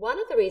one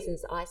of the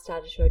reasons I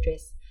started to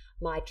address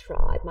my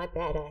tribe, my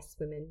badass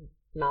women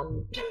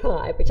mum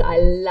tribe, which I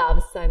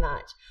love so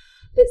much.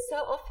 But so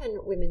often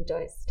women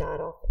don't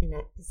start off in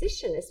that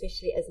position,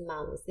 especially as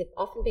mums. They've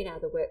often been out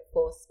of the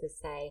workforce for,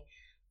 say,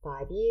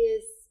 5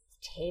 years,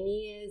 10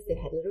 years. They've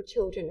had little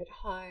children at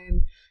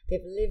home.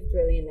 They've lived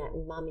really in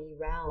that mummy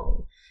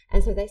realm.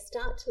 And so they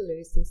start to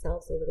lose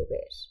themselves a little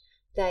bit.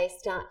 They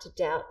start to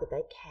doubt that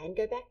they can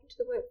go back into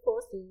the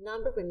workforce. A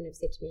number of women have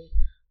said to me,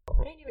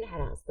 I don't even know how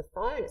to answer the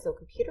phone. It's all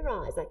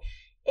computerized. Like,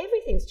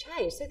 everything's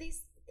changed. So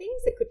these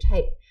things that could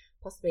take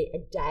possibly a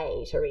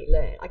day to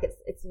relearn, like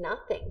it's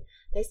nothing.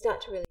 They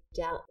start to really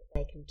doubt that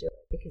they can do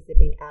it because they've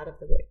been out of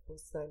the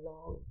workforce so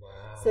long.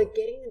 Wow. So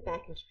getting them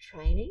back into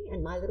training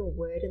and my little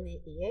word in their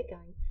ear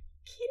going,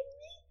 kidding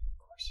me?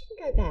 Of course you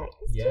can go back.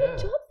 There's still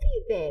a job for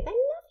you there. They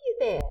love you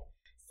there.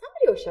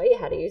 Somebody will show you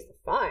how to use the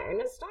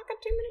phone. It's like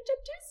a 2-minute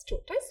test.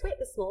 Don't sweat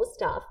the small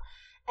stuff.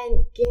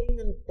 And getting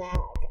them back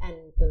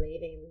and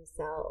believing in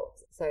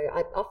themselves. So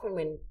I often,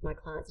 when my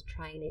clients are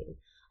training,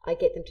 I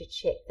get them to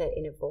check that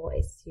inner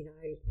voice, you know,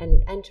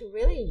 and to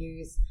really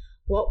use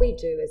what we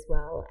do as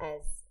well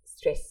as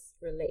stress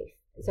relief.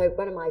 So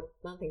one of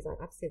the things, like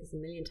I've said this a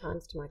million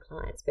times to my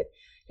clients, but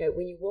you know,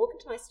 when you walk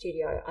into my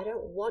studio, I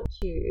don't want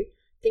you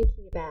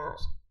thinking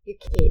about your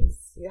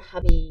kids, your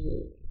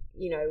hubby,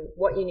 you know,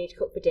 what you need to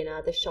cook for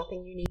dinner, the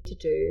shopping you need to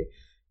do.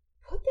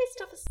 Put their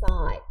stuff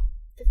aside.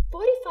 For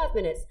 45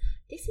 minutes,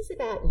 this is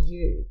about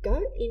you.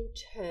 Go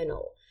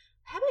internal.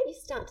 How about you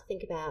start to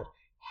think about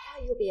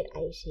how you'll be at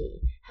 80,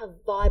 how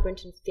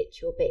vibrant and fit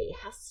you'll be,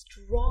 how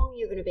strong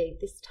you're going to be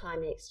this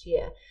time next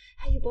year,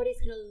 how your body's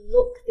going to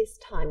look this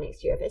time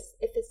next year.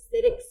 If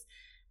aesthetics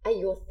are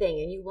your thing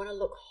and you want to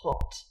look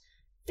hot,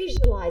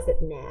 visualize it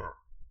now.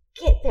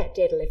 Get that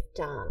deadlift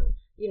done.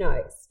 You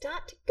know,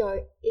 start to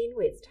go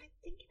inwards. Don't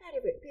think about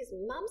everything, because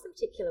mums in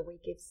particular, we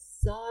give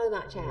so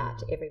much out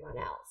to everyone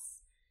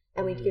else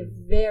and we give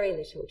very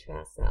little to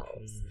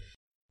ourselves.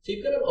 So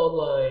you've got an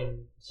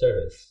online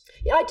service.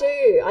 Yeah, I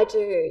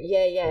do.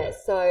 Yeah.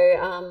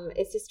 So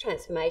it's just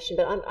transformation,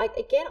 but I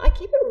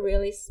keep it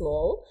really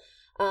small.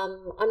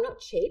 I'm not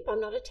cheap. I'm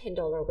not a $10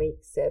 a week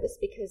service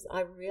because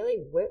I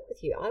really work with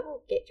you. I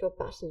will get your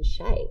butt in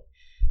shape,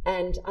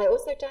 and I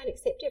also don't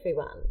accept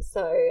everyone.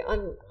 So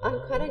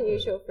I'm quite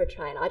unusual for a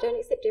trainer. I don't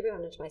accept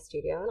everyone into my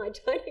studio, and I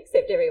don't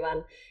accept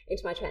everyone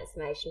into my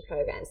transformation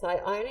program. So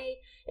I only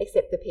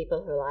accept the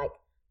people who are like,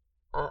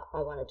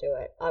 I want to do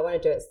it. I want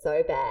to do it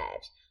so bad.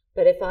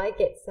 But if I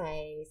get,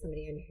 say,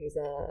 somebody who's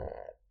a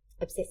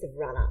obsessive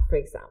runner, for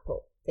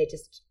example,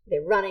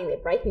 they're running, they're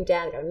breaking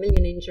down, they've got a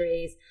million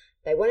injuries,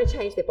 they want to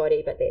change their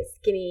body, but they're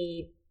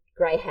skinny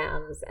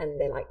greyhounds,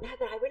 and they're like, no,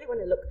 but I really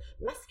want to look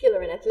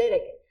muscular and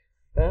athletic,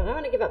 but I don't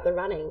want to give up the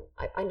running.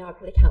 I know I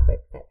probably can't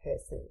work with that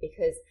person,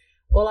 because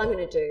all I'm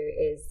going to do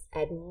is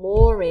add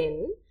more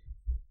in,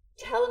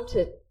 tell them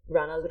to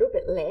run a little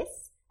bit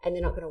less, and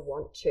they're not going to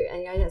want to.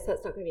 And so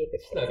it's not going to be a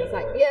good fit. It's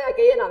like,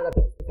 not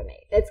for me.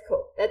 That's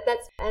cool.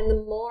 And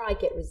the more I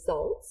get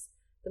results,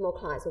 the more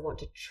clients will want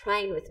to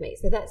train with me.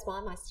 So that's why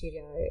my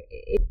studio,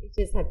 it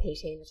does have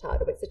PT in the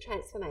title, but it's a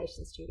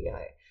transformation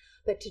studio.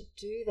 But to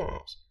do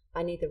that,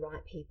 I need the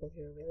right people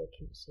who are really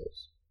committed.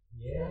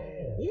 Yeah.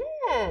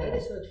 That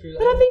is so true.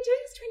 But I've been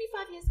doing this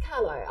 25 years,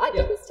 Carlo. I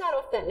didn't start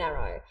off that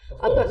narrow.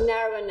 I've got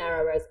narrower and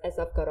narrower as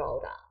I've got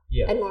older.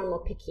 Yeah. And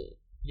more picky.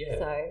 Yeah.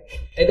 So,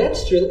 and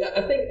that's true.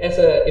 I think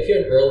if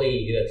you're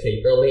early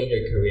in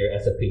your career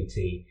as a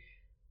PT,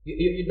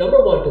 your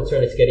number one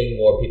concern is getting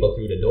more people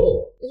through the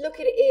door. Look,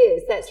 it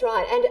is. That's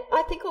right. And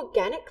I think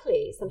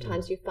organically,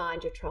 sometimes you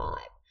find your tribe.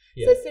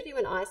 Yeah. So certainly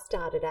when I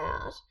started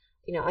out,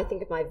 you know, I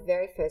think of my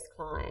very first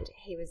client.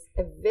 He was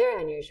a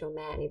very unusual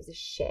man. He was a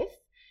chef.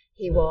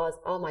 He was,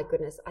 oh my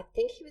goodness, I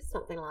think he was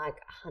something like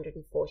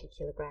 140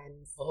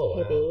 kilograms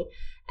heavy. Wow.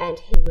 And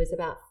he was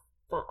about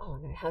oh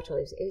no, how tall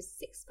is he? He was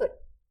 6'8",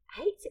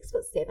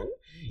 6'7",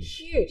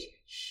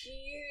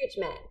 huge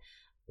man.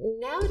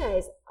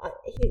 Nowadays,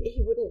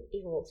 he wouldn't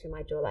even walk through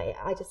my door. Like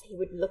he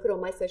would look at all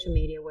my social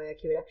media work,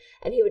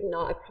 and he would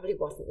know I probably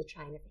wasn't the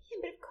trainer for him.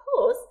 But of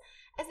course,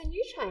 as a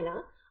new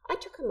trainer, I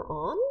took him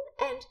on,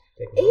 and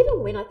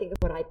even when I think of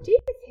what I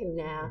did with him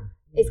now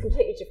is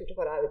completely different to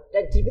what I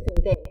did with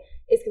him then.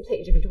 Is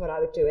completely different to what I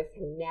would do with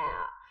him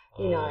now.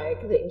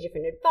 Completely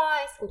different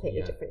advice,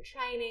 completely different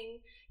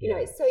training.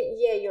 So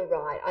yeah, you're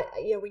right.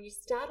 When you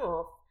start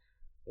off,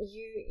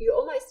 you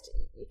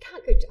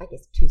can't go, I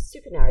guess, too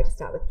super narrow to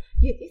start with.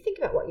 You think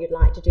about what you'd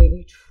like to do.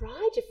 You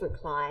try different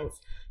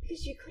clients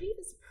because you could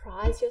even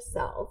surprise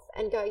yourself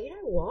and go, you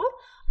know what?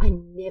 I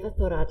never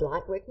thought I'd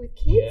like working with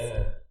kids.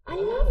 Yeah. I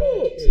love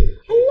it. True.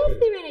 I love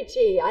their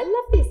energy. I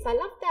love this. I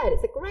love that.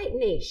 It's a great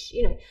niche.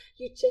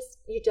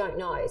 You don't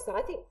know. So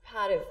I think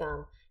part of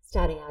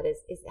starting out is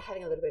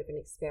having a little bit of an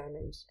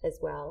experiment as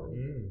well.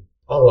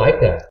 I like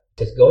that.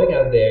 Just going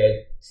out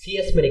there, see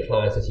as many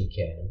clients as you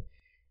can.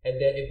 And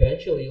then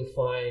eventually you'll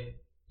find,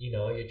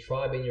 your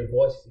tribe and your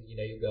voice,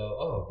 you go,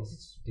 oh,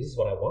 this is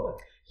what I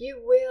want. You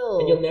will.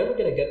 And you're never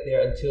going to get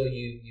there until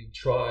you've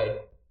tried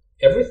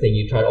everything.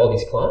 You tried all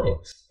these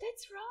clients.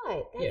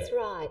 That's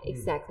right.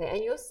 Exactly.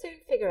 And you'll soon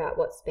figure out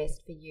what's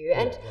best for you.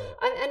 And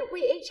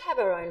we each have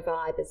our own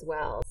vibe as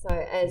well. So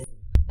as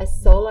a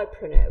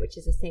solopreneur, which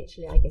is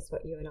essentially, I guess,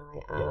 what you and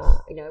I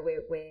are,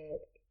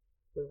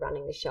 we're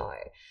running the show.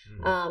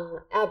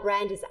 Our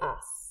brand is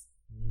us.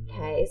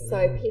 Okay,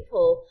 so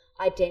people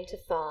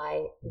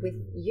identify with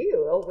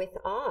you or with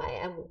I,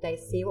 and they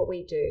see what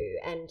we do,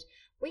 and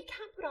we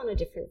can't put on a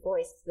different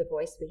voice to the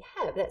voice we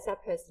have. That's our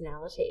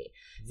personality.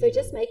 So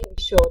just making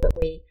sure that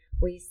we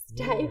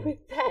stay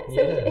with that.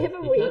 So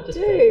whatever we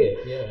do,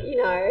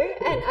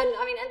 and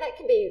I mean, and that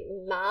can be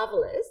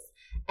marvelous.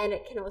 And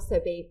it can also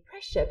be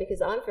pressure,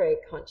 because I'm very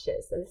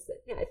conscious, and this is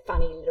a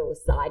funny little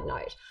side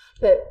note,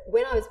 but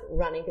when I was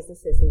running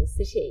businesses in the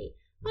city,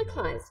 my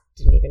clients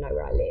didn't even know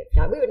where I lived.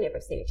 Now, we would never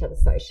have seen each other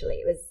socially.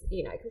 It was,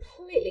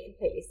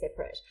 completely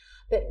separate.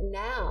 But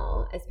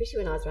now, especially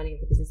when I was running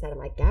the business out of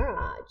my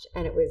garage,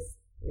 and it was,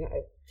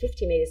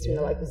 50 metres from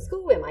the local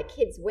school where my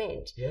kids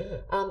went,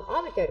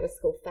 I would go to a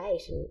school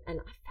fete and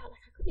I felt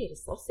like I couldn't eat a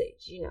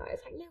sausage,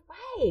 It's like, no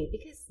way,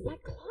 because my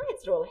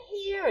clients are all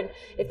here, and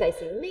if they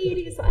see me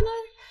eating a sausage,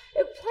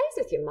 it plays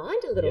with your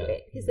mind a little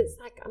bit, because it's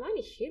like, I'm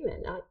only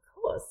human. Of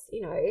course,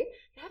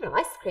 have an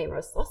ice cream or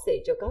a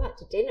sausage or go out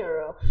to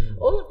dinner or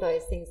all of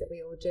those things that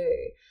we all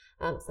do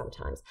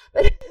sometimes.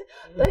 But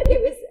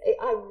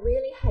I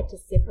really had to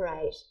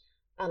separate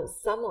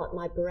somewhat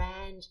my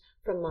brand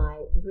from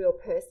my real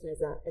person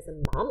as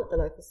a mum at the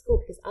local school,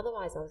 because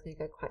otherwise I was going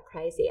to go quite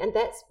crazy. And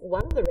that's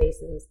one of the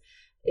reasons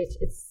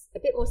it's a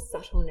bit more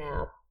subtle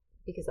now,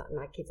 because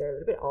my kids are a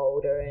little bit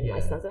older and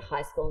my son's at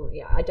high school,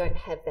 and I don't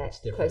have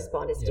that close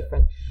bond. It's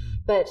different.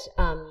 But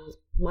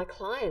my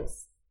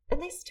clients,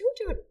 and they still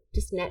do it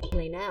just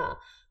naturally now,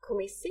 call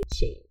me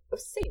Cinchi or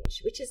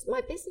Cinch, which is my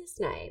business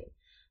name.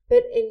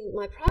 But in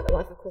my private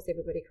life, of course,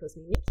 everybody calls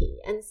me Nikki.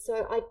 And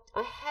so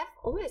I have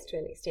almost to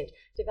an extent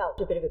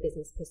developed a bit of a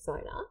business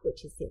persona,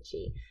 which is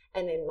Cinchi.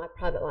 And then my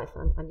private life,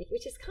 I'm Nikki,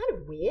 which is kind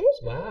of weird.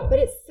 Wow. But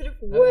it's sort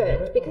of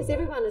worked because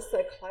everyone is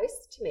so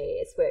close to me.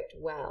 It's worked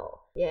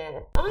well. Yeah.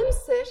 I'm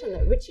certain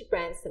that Richard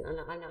Branson, and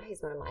I know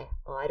he's one of my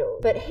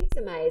idols, but he's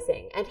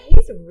amazing. And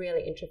he's a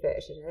really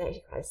introverted and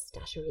actually quite a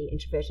stuttery,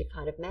 introverted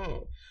kind of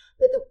man.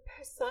 But the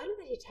persona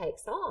that he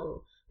takes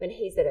on when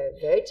he's at a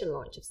Virgin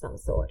launch of some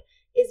sort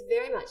is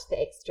very much the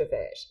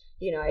extrovert.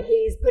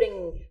 He's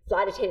putting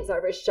flight attendants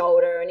over his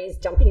shoulder and he's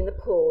jumping in the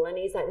pool and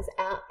he's like this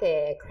out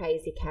there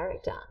crazy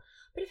character.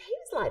 But if he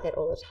was like that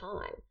all the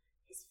time,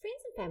 his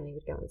friends and family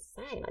would go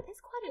insane. Like,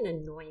 that's quite an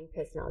annoying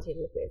personality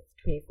to live with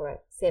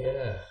 24/7.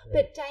 Yeah.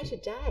 But day to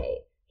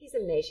day, he's a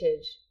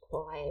measured,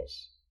 quiet,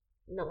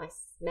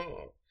 nice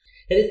man.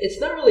 And it's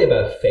not really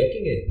about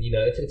faking it,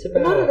 it's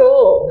about... Not at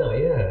all. No,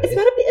 yeah.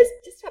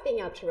 It's just about being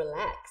able to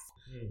relax.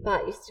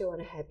 But you still want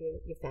to have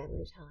your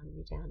family time and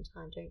your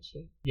downtime, don't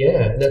you?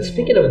 Yeah. Now,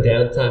 speaking of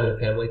downtime and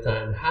family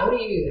time, how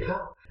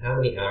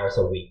many hours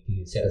a week do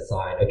you set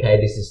aside? Okay,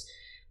 this is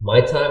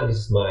my time. This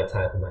is my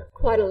time for my family.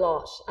 Quite a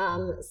lot.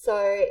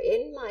 So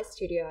in my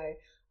studio,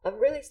 I've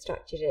really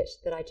structured it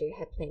that I do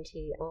have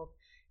plenty of,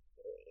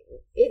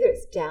 either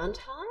it's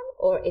downtime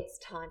or it's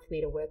time for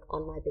me to work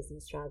on my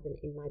business rather than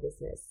in my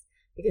business.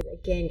 Because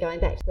again, going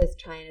back to those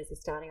trainers who are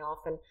starting off,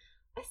 and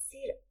I see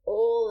it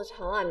all the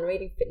time,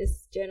 reading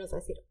fitness journals, I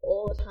see it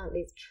all the time,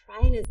 these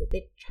trainers that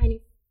they're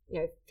training,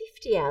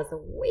 50 hours a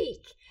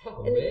week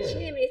in the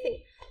gym, and you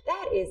think,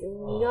 that is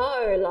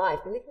no life.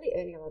 And they're probably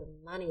earning a lot of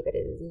money, but it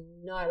is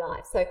no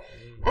life. So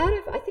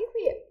I think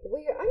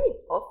we only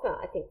offer,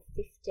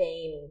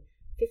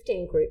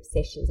 15 group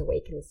sessions a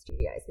week in the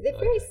studio. So they're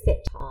very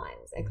set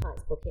times and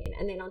clients book in.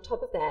 And then on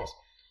top of that,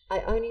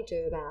 I only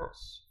do about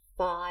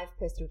 5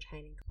 personal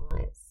training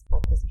clients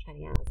personal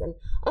training hours. And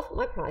I've put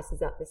my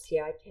prices up this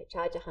year. I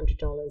charge $100,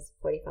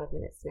 45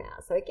 minutes now.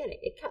 So again,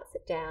 it cuts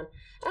it down.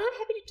 And I'm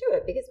happy to do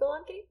it because, well,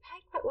 I'm getting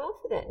paid quite well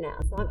for that now.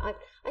 So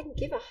I can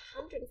give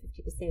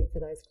 150% for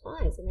those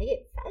clients, and they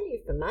get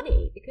value for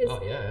money because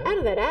out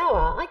of that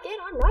hour,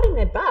 I'm right in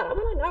their butt. I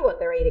want to know what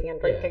they're eating and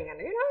drinking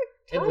and,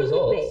 and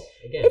results. Me.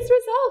 Again. It's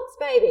results,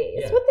 baby.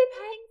 It's what they're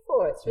paying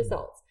for. It's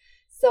results.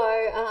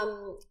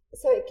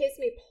 So it gives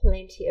me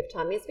plenty of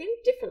time. It's been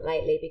different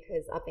lately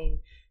because I've been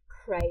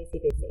crazy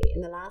busy.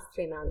 In the last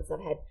 3 months,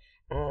 I've had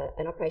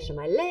an operation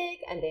on my leg,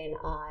 and then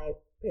I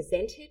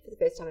presented for the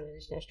first time at an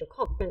international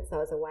conference. I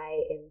was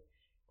away in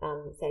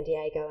San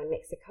Diego and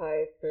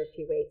Mexico for a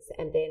few weeks,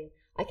 and then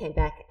I came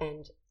back,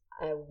 and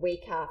a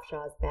week after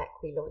I was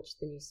back, we launched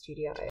the new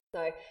studio.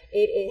 So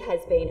it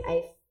has been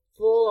a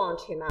full-on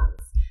 2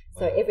 months.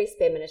 So every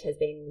spare minute has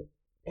been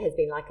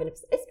like an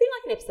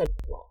episode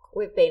of Block.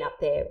 We've been up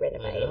there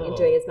renovating and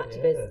doing as much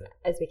of it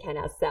as we can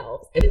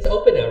ourselves. And it's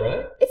open now,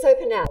 right? It's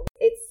open now.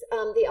 It's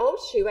the old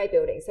Shoeway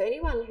building. So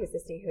anyone who's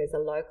listening who is a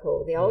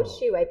local, the old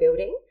Shoeway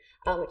building,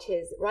 which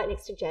is right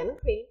next to Jam and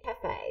Cream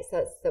Cafe. So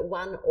it's the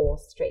 1 Orr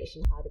Street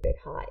in Heidelberg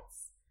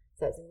Heights.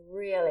 So it's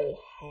really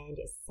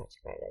handy. It's such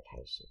a great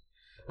location.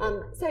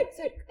 So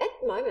at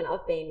the moment,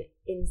 I've been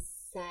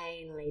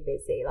insanely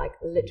busy, like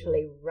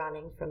literally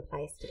running from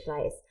place to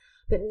place.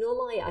 But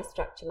normally I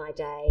structure my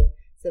day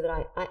so that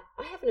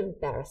I have an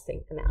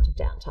embarrassing amount of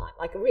downtime.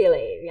 Like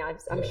really,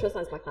 I'm sure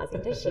sometimes my clients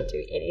think, does she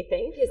do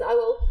anything? Because I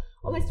will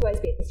almost always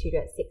be at the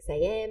studio at 6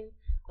 a.m.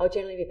 I'll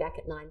generally be back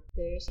at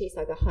 9:30.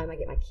 So I go home, I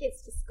get my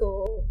kids to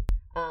school,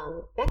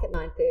 back at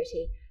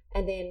 9:30.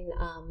 And then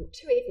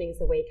 2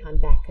 evenings a week, I'm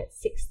back at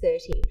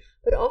 6:30.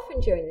 But often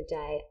during the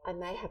day, I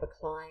may have a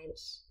client,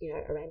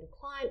 a random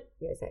client,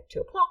 say at 2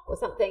 o'clock or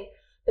something.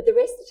 But the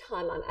rest of the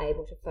time, I'm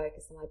able to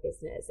focus on my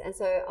business. And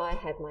so I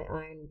have my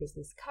own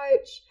business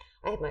coach.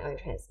 I have my own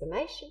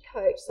transformation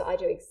coach. So I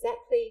do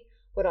exactly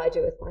what I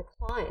do with my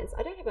clients.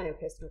 I don't have my own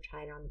personal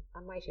trainer.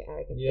 I'm way too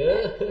arrogant for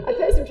that. I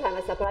personal train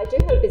myself, but I do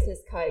have a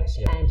business coach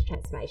and a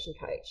transformation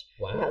coach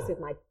who helps with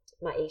my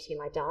eating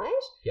and my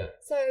diet. Yeah.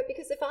 So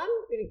because if I'm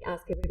going to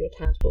ask people to be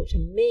accountable to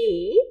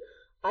me,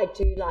 I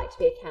do like to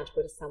be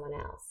accountable to someone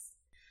else.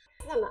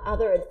 Some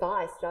other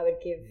advice that I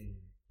would give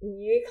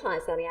new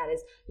clients starting out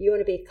is you want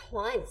to be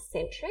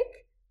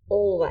client-centric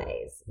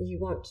always. You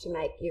want to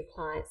make your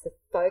clients the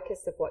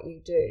focus of what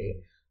you do,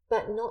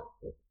 but not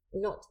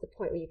to the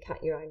point where you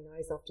cut your own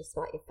nose off to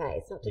spite your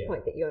face, not to the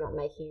point that you're not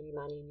making any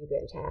money and you're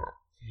burnt out.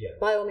 Yeah.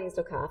 By all means,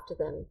 look after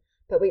them,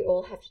 but we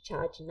all have to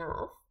charge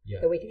enough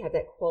that we can have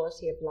that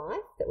quality of life,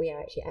 that we are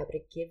actually able to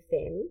give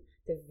them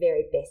the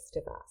very best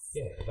of us.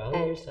 Yeah,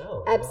 value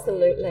yourself.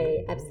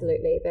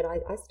 Absolutely. But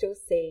I still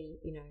see,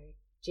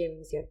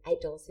 gyms,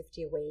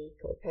 $8.50 a week,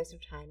 or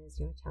personal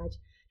trainers, charge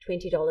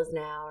 $20 an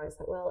hour. It's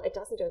like, well, it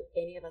doesn't do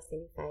any of us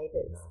any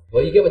favors. No.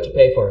 Well, you get what you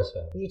pay for as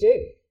well. You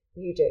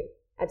do.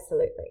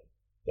 Absolutely.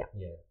 Yeah.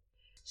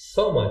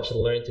 So much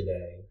learned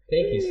today.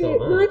 Thank you so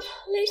much. My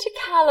pleasure,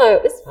 Carlo.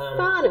 It was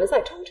fun. It was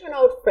like talking to an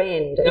old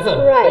friend. It was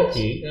great.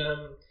 Thank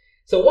you.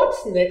 So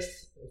what's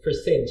next for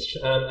Cinch?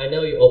 I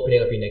know you're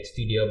opening up your next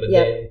studio, but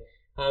then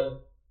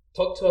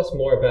talk to us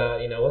more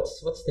about,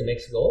 what's the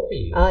next goal for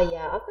you? Oh,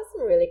 yeah. I've got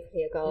some really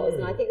clear goals,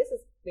 and I think this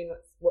has been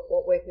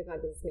what working with my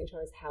business mentor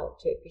has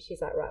helped too, because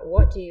she's like, right,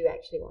 what do you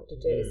actually want to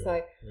do?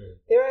 So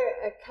there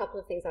are a couple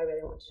of things I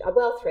really want to do.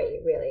 Well,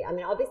 3, really. I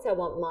mean, obviously I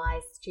want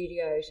my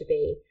studio to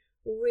be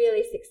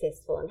really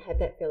successful and have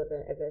that feel of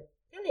a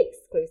really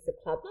exclusive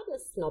club, not in a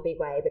snobby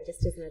way, but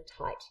just as in a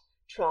tight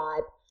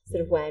tribe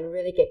sort of way, and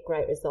really get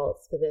great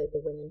results for the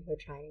women who are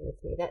training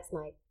with me. That's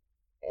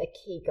a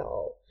key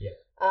goal. Yeah.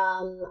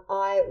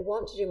 I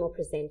want to do more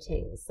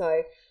presenting.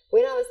 So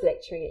when I was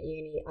lecturing at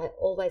uni, I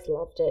always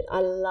loved it. I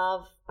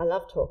love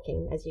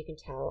talking, as you can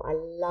tell. I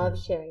love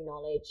sharing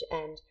knowledge,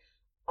 and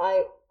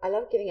I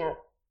love giving out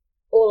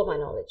all of my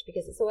knowledge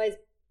because there's always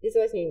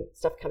new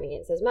stuff coming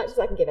in. So as much as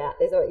I can give out,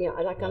 there's always,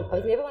 I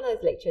was never one of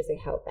those lecturers who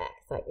held back.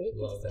 It's like, you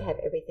just have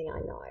everything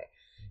I know.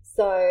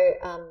 So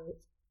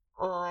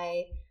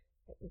I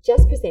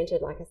just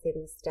presented, like I said,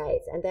 in the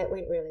States, and that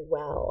went really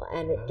well.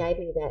 And it gave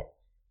me that,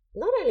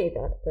 not only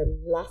the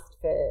lust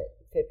for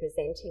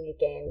presenting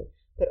again,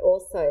 but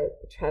also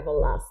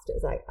travel lust. It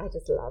was like,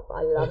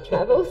 I love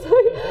travel. So,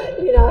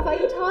 if I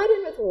can tie it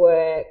in with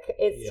work,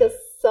 it's just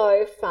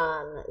so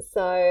fun.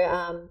 So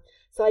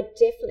I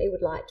definitely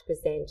would like to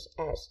present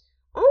at,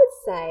 I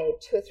would say,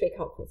 2 or 3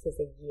 conferences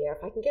a year.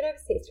 If I can get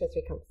overseas 2 or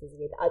 3 conferences a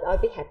year,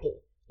 I'd be happy.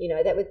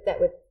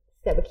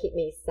 That would keep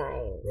me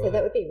sane. Right. So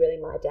that would be really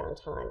my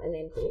downtime. And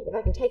then if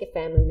I can take a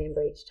family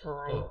member each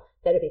time,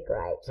 that'd be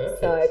great. Perfect.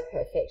 So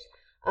perfect.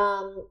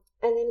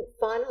 And then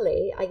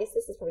finally, I guess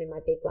this is probably my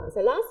big one. So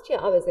last year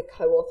I was a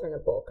co-author in a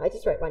book. I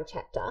just wrote 1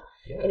 chapter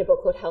in a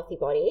book called Healthy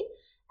Body.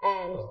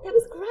 And that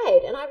was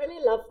great. And I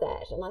really loved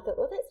that. And I thought,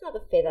 well, that's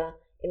another feather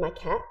in my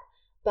cap.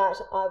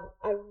 But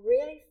I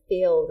really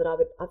feel that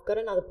I've got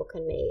another book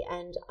in me.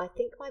 And I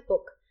think my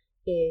book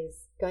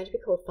is going to be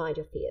called Find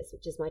Your Fierce,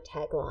 which is my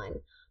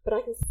tagline. But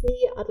I can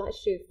see I'd like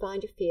to do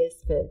Find Your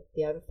Fierce for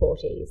the over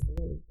 40s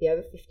and the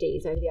over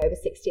 50s, maybe the over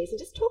 60s, and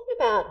just talking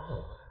about,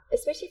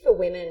 especially for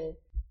women,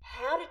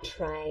 how to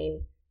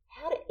train,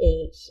 how to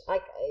eat.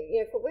 Like,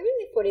 for women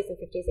in their 40s and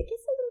 50s, it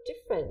gets a little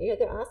different.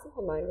 There are some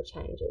hormonal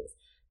changes.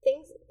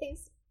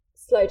 Things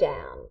slow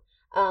down.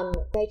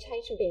 They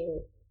change from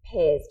being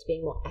pears to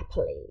being more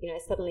appley.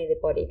 Suddenly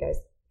their body goes,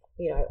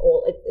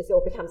 it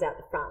all becomes out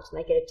the front, and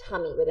they get a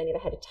tummy where they never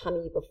had a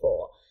tummy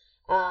before.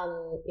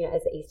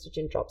 As the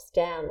estrogen drops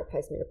down, the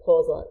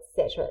postmenopausal,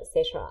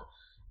 etc.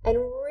 And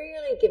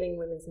really giving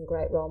women some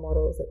great role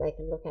models that they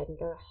can look at and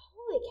go,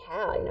 holy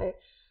cow,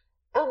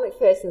 Elle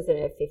Macpherson's in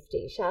her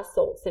 50s, Shah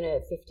Salt's in her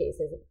 50s,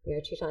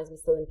 as 2 times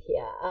Miss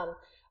Olympia.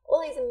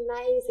 All these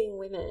amazing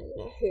women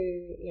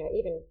who,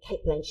 even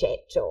Kate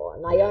Blanchett or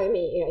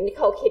Naomi,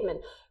 Nicole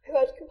Kidman, who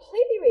are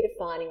completely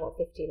redefining what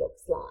 50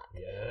 looks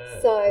like.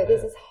 Yeah. So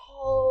there's this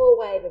whole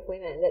wave of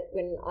women that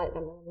when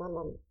my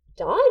mum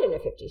died in her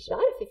 50s, she died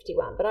at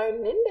 51, but I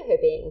remember her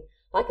being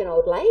like an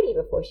old lady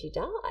before she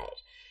died,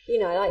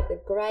 like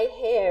the grey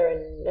hair,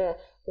 and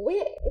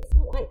it's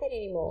not like that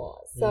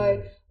anymore.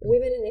 So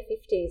women in their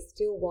 50s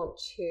still want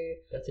to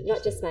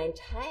not just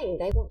maintain,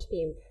 they want to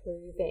be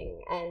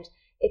improving. And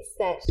it's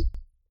that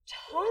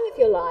time of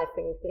your life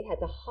when you've really had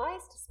the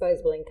highest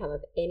disposable income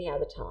of any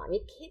other time.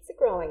 Your kids are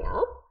growing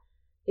up,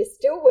 you're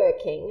still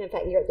working, in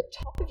fact, you're at the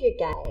top of your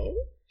game.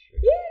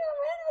 We're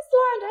not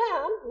slowing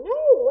down. No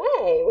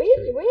way.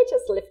 We're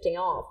just lifting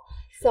off.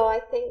 So I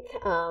think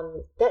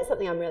that's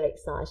something I'm really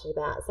excited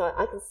about. So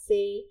I can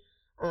see,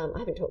 I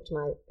haven't talked to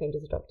my friend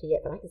who's a doctor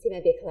yet, but I can see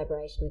maybe a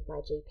collaboration with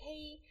my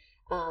GP,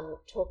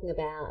 talking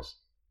about,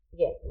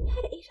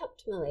 how to eat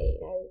optimally.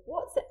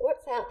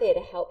 What's out there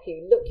to help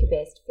you look your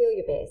best, feel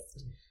your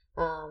best,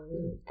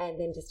 and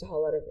then just a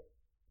whole lot of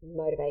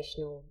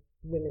motivational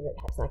women that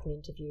perhaps I can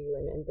interview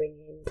and bring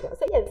in as well.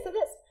 So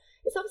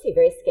it's obviously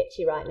very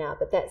sketchy right now,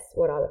 but that's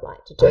what I would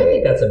like to do. I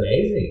think that's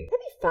amazing.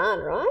 That'd be fun,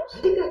 right? I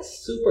think that's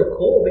super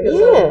cool because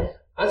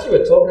as you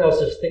were talking, I was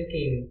just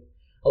thinking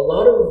a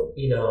lot of,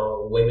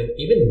 women,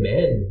 even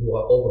men who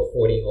are over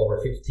 40, over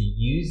 50,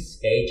 use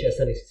age as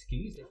an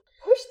excuse.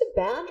 Push the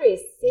boundaries,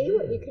 see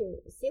what you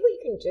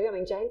can do. I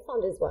mean, Jane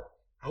Fonda's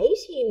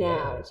 80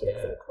 now, and she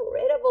looks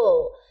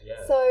incredible.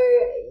 Yeah. So,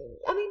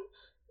 I mean,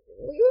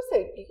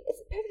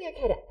 it's perfectly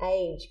okay to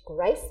age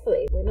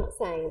gracefully. We're not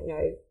saying,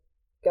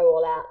 go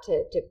all out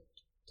to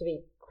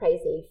be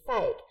crazily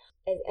fake.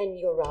 And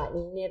you're right,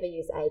 never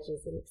use age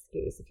as an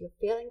excuse. If you're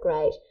feeling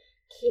great,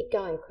 keep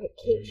going,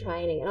 keep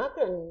training. And I've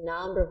got a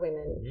number of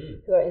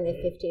women who are in their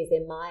 50s,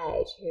 they're my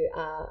age, who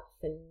are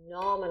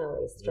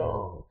phenomenally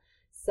strong.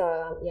 So,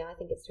 I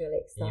think it's really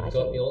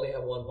exciting. You only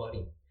have one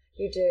body.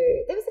 You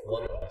do. There was a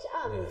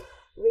great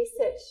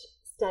research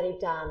study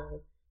done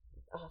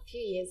a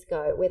few years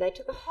ago where they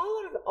took a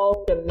whole lot of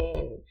older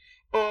men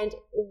and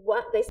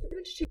they split them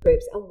into 2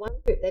 groups, and one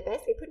group they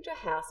basically put into a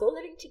house, all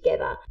living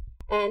together,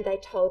 and they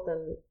told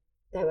them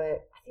I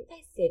think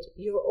they said,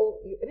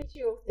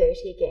 eventually you're all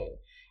 30 again.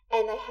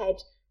 And they had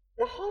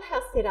the whole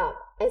house set up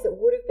as it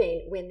would have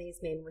been when these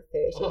men were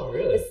 30. Oh,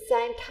 really? The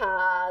same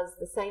cars,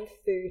 the same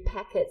food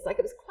packets. Like,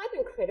 it was quite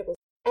incredible.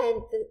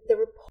 And the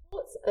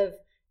reports of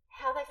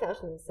how they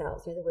felt in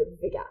themselves, the word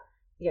vigor,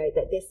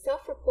 that their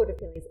self-reported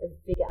feelings of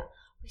vigor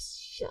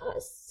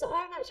was so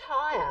much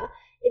higher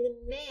in the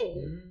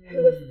men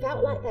who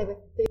felt like they were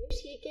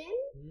 30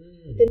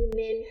 again than the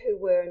men who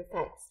were in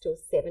fact still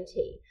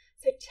 70.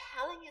 So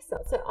telling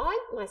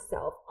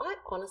yourself, I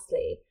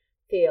honestly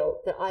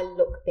feel that I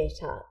look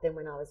better than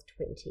when I was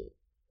 20.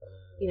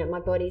 My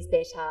body's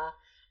better.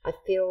 I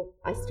still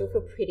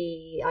feel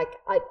pretty. Like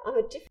I'm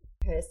a different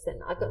person.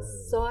 I've got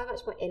so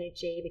much more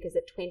energy because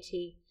at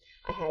 20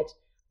 I had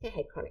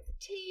chronic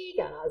fatigue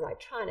and I was like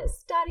trying to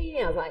study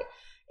and I was like,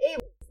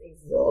 it was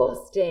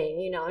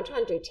exhausting. I'm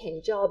trying to do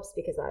 10 jobs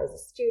because I was a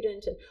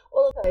student and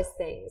all of those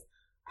things.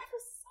 I feel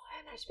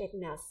so much better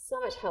now,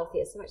 so much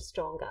healthier, so much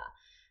stronger.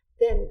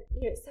 Then,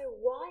 so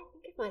why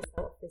think of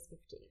myself as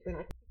 50 when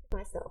I think of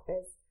myself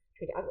as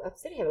 20? I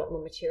certainly have a lot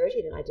more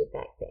maturity than I did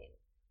back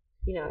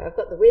then. I've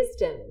got the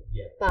wisdom,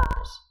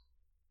 but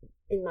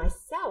in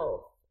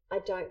myself, I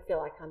don't feel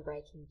like I'm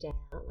breaking down.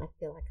 I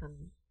feel like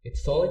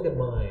it's all in the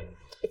mind.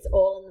 It's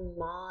all in the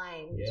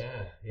mind.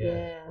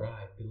 Yeah.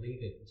 Right.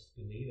 Believe it. Just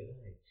believe it.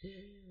 Right?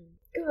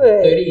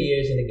 Good. 30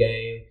 years in the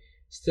game,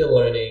 still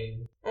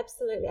learning.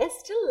 Absolutely. And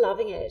still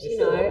loving it.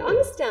 I'm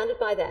astounded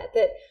by that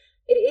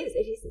it is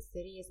 30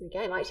 years in the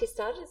game. I actually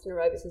started as an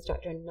aerobics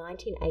instructor in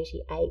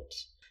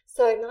 1988.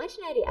 So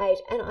 1988,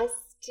 and I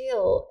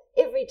still,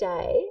 every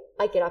day,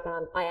 I get up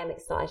and I am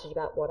excited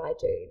about what I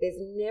do. There's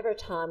never a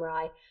time where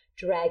I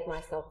drag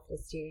myself to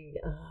the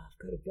studio. I've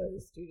got to go to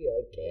the studio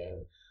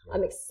again. Yeah.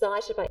 I'm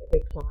excited by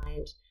every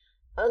client.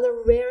 On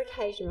the rare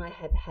occasion where I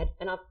have had,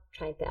 and I've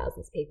trained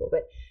thousands of people,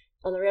 but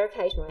on the rare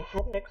occasion where I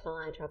have had a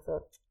client where I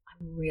thought,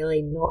 I'm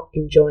really not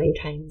enjoying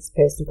training this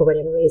person for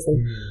whatever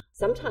reason.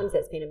 Sometimes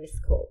that's been a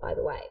missed call, by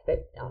the way,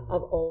 but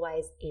I've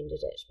always ended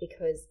it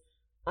because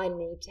I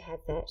need to have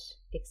that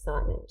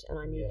excitement and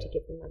I need to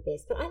give them my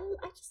best. But I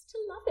just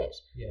still love it.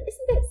 Yeah.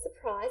 Isn't that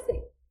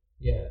surprising?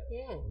 Yeah.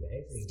 Yeah.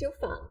 Amazing. Still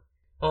fun.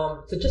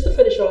 So just to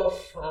finish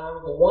off,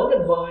 one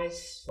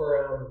advice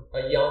for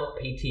a young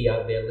PT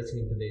out there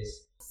listening to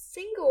this.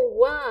 Single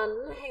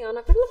one. Hang on,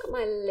 I've got to look at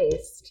my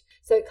list.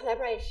 So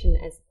collaboration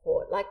and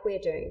support, like we're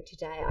doing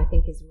today, I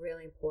think is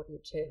really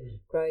important to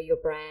grow your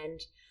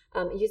brand.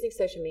 Using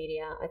social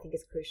media, I think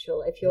is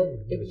crucial. If you're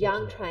a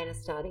young trainer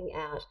starting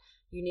out,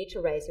 you need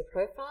to raise your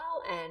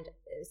profile, and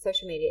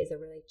social media is a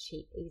really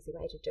cheap, easy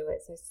way to do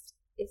it. So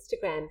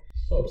Instagram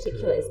in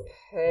particular is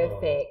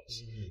perfect.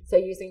 So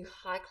using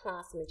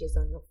high-class images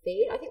on your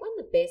feed. I think one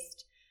of the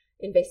best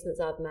investments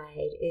I've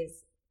made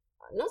is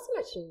not so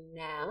much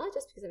now,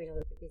 just because I've been a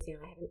little bit busy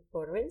and I haven't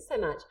brought her in so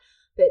much,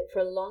 but for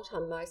a long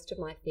time, most of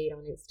my feed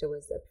on Insta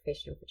was a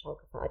professional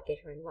photographer. I'd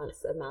get her in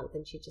once a month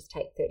and she'd just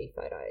take 30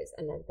 photos,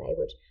 and then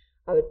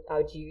I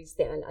would use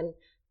them. And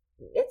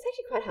it's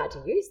actually quite hard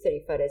to use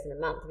 30 photos in a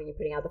month when you're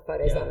putting other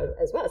photos on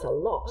as well. It's a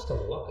lot. It's a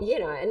lot. You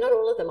know, and not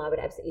all of them I would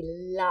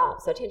absolutely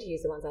love. So I tend to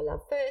use the ones I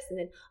love first, and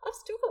then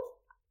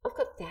I've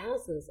got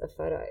thousands of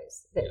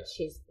photos that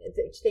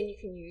then you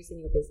can use in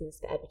your business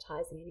for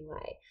advertising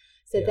anyway.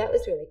 So that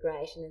was really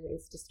great. And then the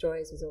Insta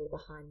stories was all the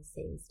behind the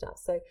scenes stuff.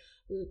 So,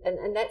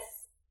 and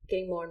that's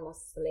getting more and more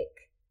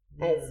slick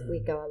as we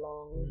go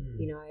along,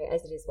 you know,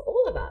 as it is for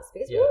all of us,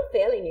 because we're all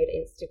fairly new to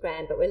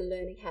Instagram, but we're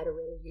learning how to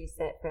really use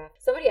that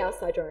somebody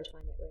else I draw into my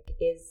network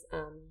is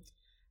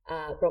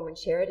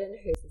Bronwyn Sheridan,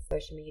 who's a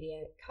social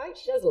media coach.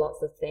 She does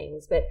lots of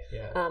things, but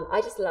I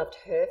just loved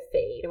her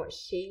feed and what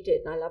she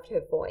did, and I loved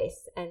her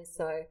voice. And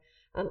so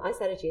I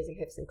started using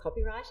her for some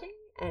copywriting.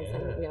 And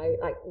so, you know,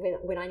 like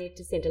when I needed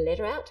to send a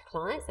letter out to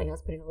clients saying I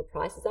was putting all the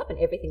prices up and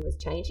everything was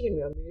changing and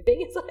we were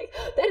moving, it's like,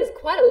 that is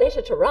quite a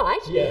letter to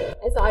write. Yeah.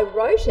 And so I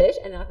wrote it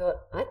and I thought,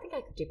 I think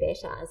I could do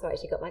better. And so I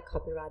actually got my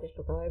copywriter to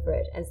look over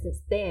it. And since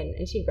then,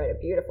 and she wrote a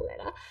beautiful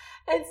letter.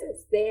 And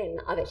since then,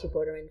 I've actually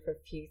brought her in for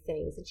a few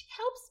things. And she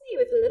helps me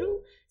with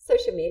little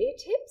social media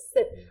tips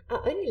that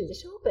are only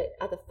little, but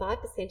are the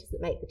 5%ers that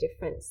make the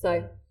difference.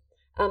 So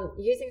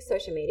using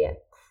social media,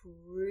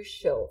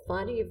 crucial.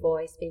 Finding your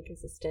voice, being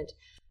consistent.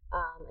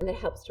 And that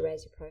helps to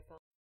raise your profile.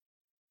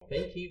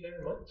 Thank you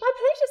very much. My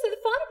pleasure. So the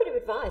final bit of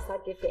advice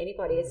I'd give to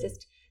anybody is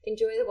just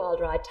enjoy the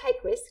wild ride,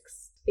 take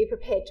risks, be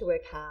prepared to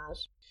work hard.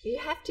 You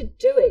have to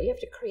do it. You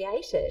have to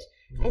create it.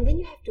 And then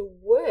you have to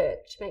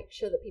work to make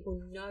sure that people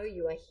know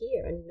you are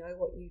here and know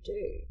what you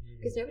do.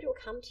 Because nobody will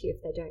come to you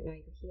if they don't know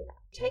you're here.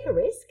 Take a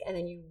risk and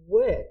then you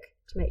work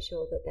to make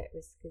sure that that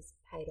risk is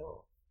paid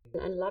off.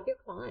 And love your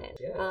client.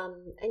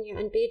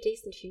 And be a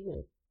decent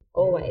human.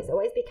 Always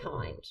be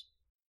kind.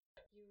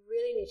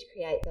 Really need to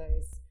create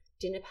those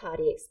dinner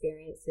party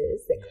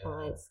experiences that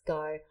clients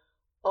go,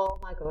 oh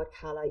my God,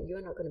 Carla,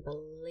 you're not going to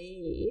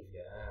believe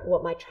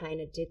what my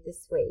trainer did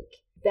this week.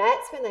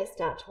 That's when they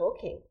start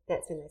talking.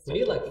 We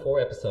need like 4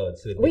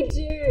 episodes. We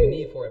do. We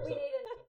need 4 episodes.